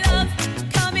 may I love.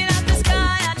 Coming out the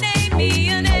sky, I name me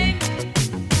a name.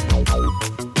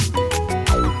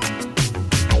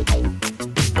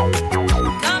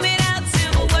 Coming out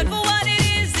simple, word for what it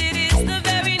is the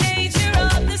very nature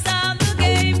of the style of the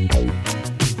game.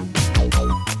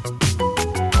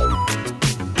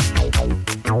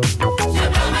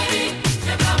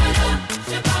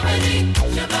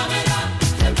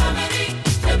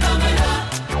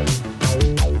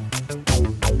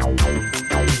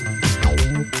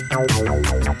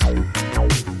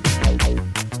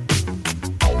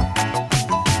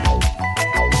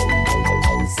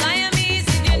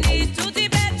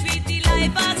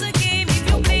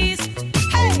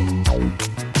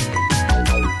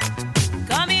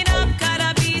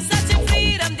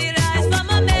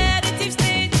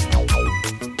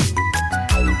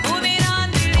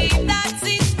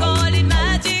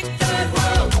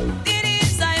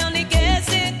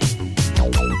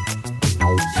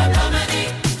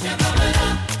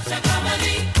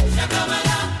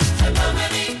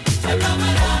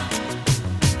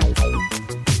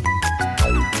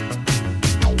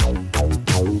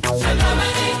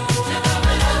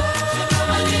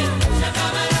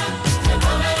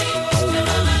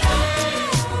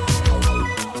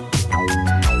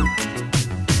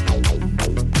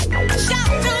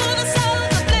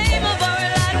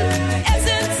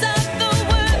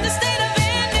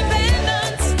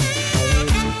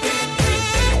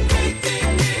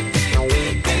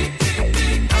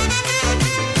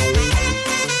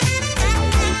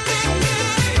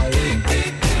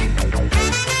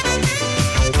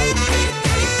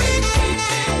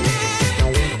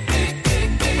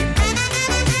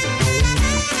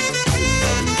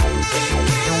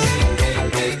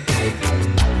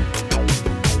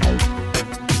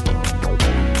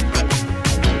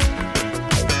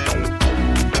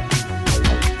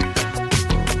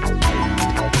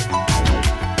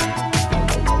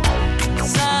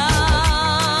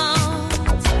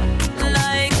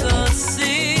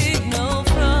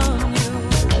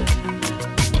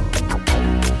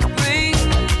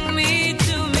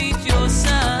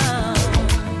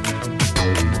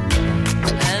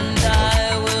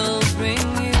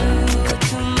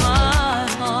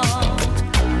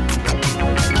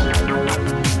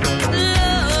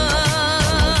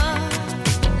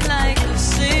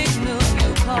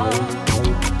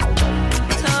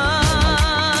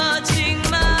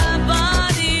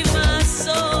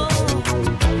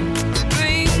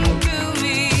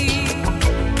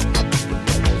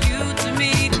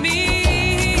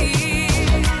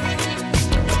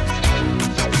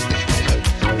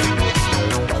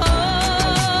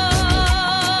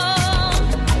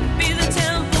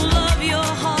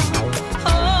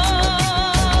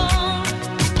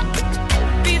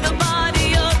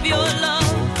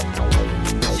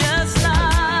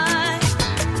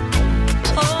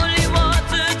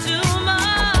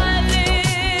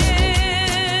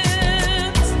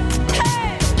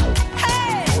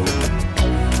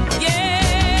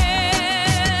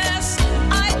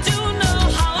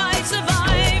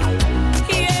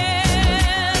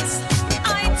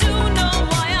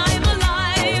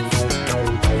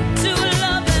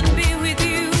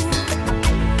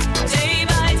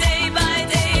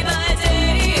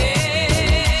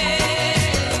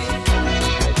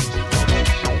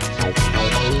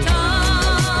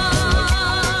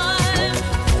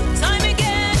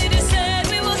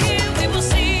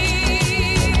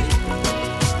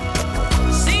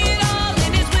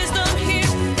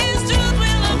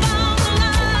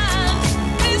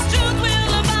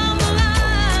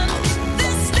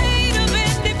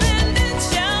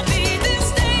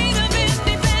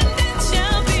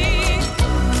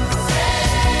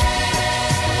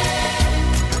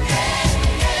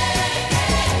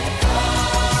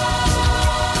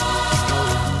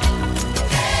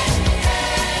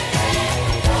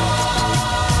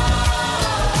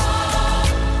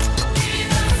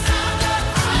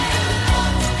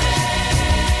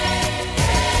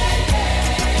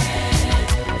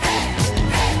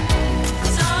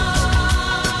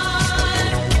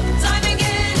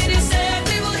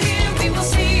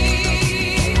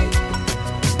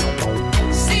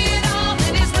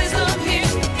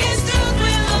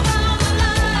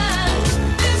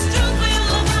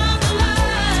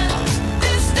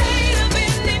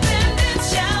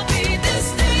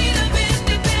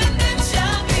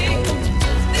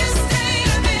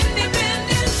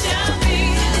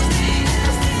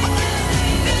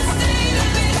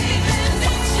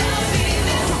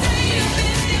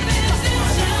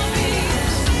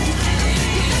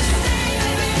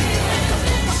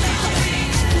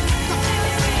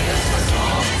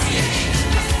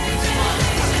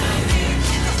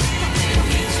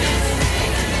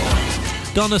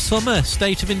 Donna Summer,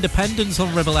 State of Independence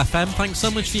on Ribble FM. Thanks so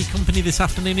much for your company this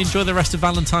afternoon. Enjoy the rest of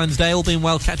Valentine's Day. All being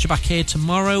well, catch you back here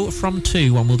tomorrow from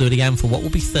 2, and we'll do it again for what will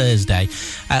be Thursday.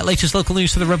 Latest local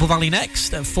news for the Ribble Valley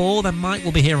next at 4. Then Mike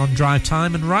will be here on Drive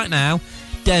Time. And right now,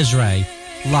 Desiree,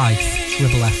 Life, it's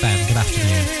Ribble FM. Good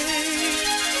afternoon.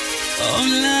 Oh,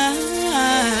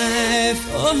 life,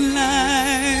 oh,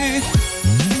 life.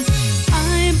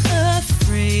 I'm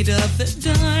afraid of the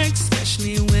dark,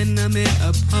 especially when I'm in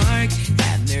a park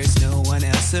and there's no one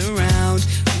else around.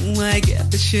 Ooh, I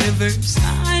get the shivers.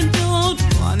 I don't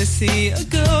wanna see a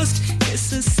ghost.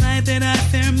 It's a sight that I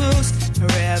fear most.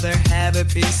 I'd rather have a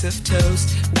piece of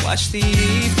toast, watch the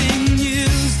evening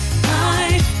news.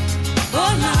 Life,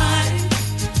 oh life,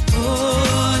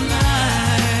 oh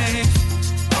life,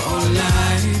 oh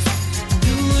life.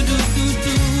 Do do do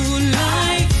do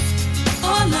life,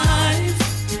 oh life.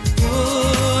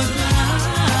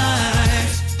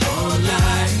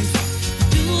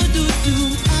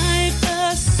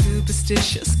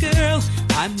 Superstitious girl,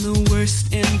 I'm the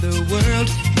worst in the world.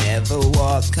 Never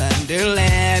walk under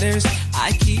ladders.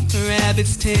 I keep a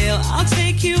rabbit's tail. I'll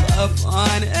take you up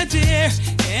on a dare.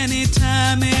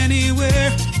 Anytime,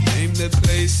 anywhere. Name the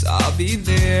place, I'll be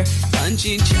there.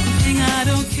 Bungee jumping, I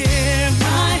don't care.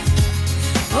 Life,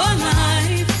 oh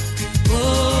life,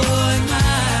 oh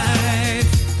life,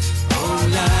 oh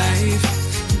life.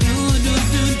 Do do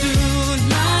do do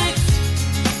life,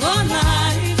 oh life.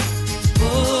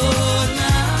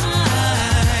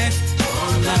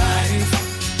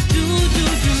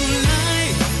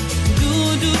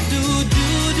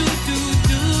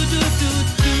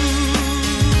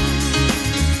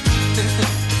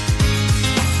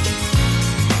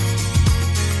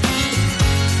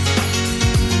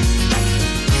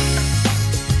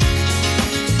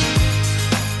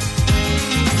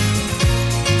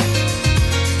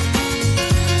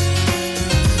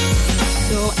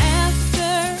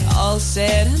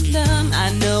 Said and done,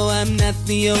 I know I'm not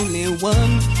the only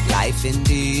one. Life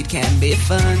indeed can be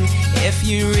fun if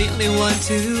you really want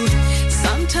to.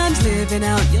 Sometimes living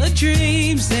out your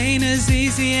dreams ain't as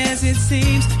easy as it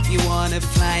seems. You wanna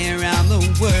fly around the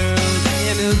world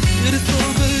in a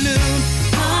beautiful balloon.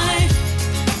 Life,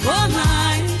 oh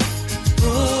life,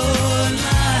 oh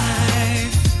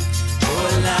life,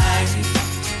 oh life.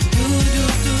 Do do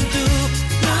do do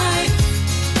life,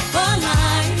 oh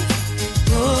life,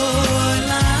 oh.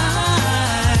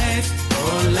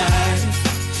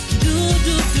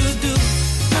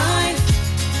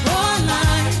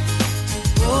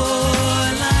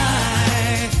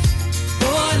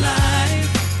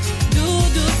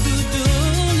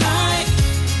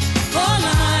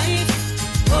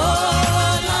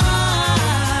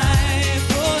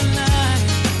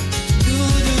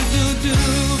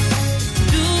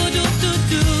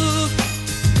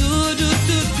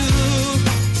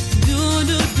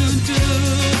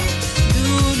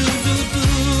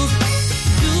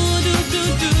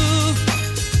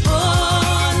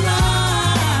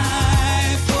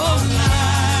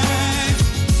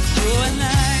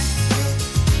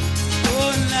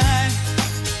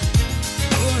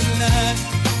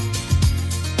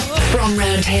 From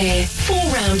round here, for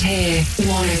round here,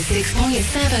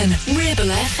 106.7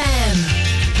 Ribble FM.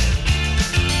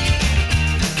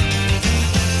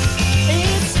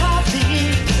 It's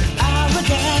happy hour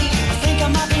again. I think I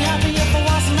might be happy if I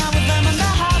wasn't out with them and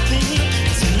they're happy.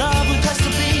 It's in love with us to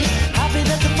be happy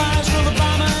that the fire's full of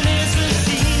bomb and it's the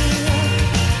deal.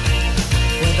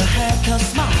 With a haircut,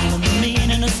 smile and the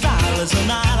meaning of style is a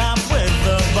night out with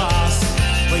the boss.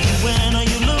 Where you win or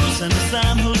you lose and it's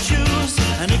them who choose.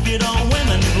 And if you don't win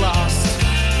then you've lost.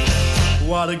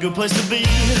 What a good place to be.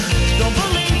 Don't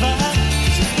believe that.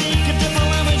 You speak a different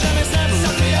language and it's never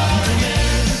really happened to me.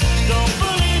 Don't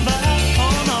believe that. Oh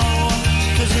no.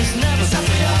 Cause it's never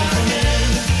really happened to me.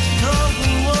 No.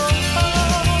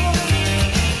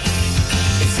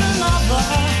 It's another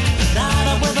night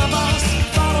out with a boss.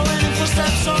 Following in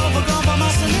footsteps overgrown by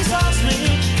moss and he's lost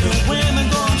me. Good women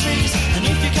go on trees. And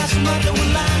if you catch them right they will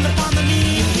land upon the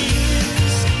knees.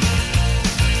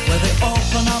 Where they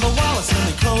open all the wallets and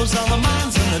they close all the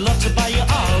minds and they love to buy you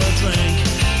all a drink.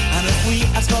 And if we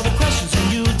ask all the questions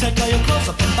and you take all your clothes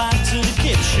up and back to the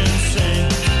kitchen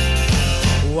sink.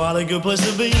 What a good place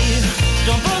to be.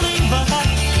 Don't believe that.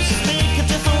 Cause you speak a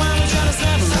different language and it's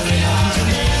never really happened to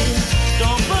me.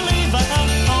 Don't believe that.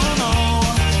 Oh no.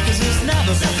 Cause it's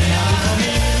never really happened to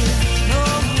me. No.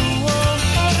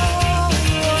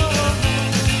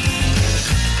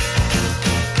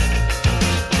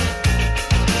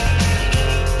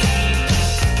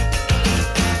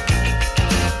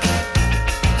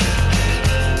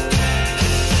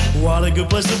 What a good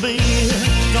place to be.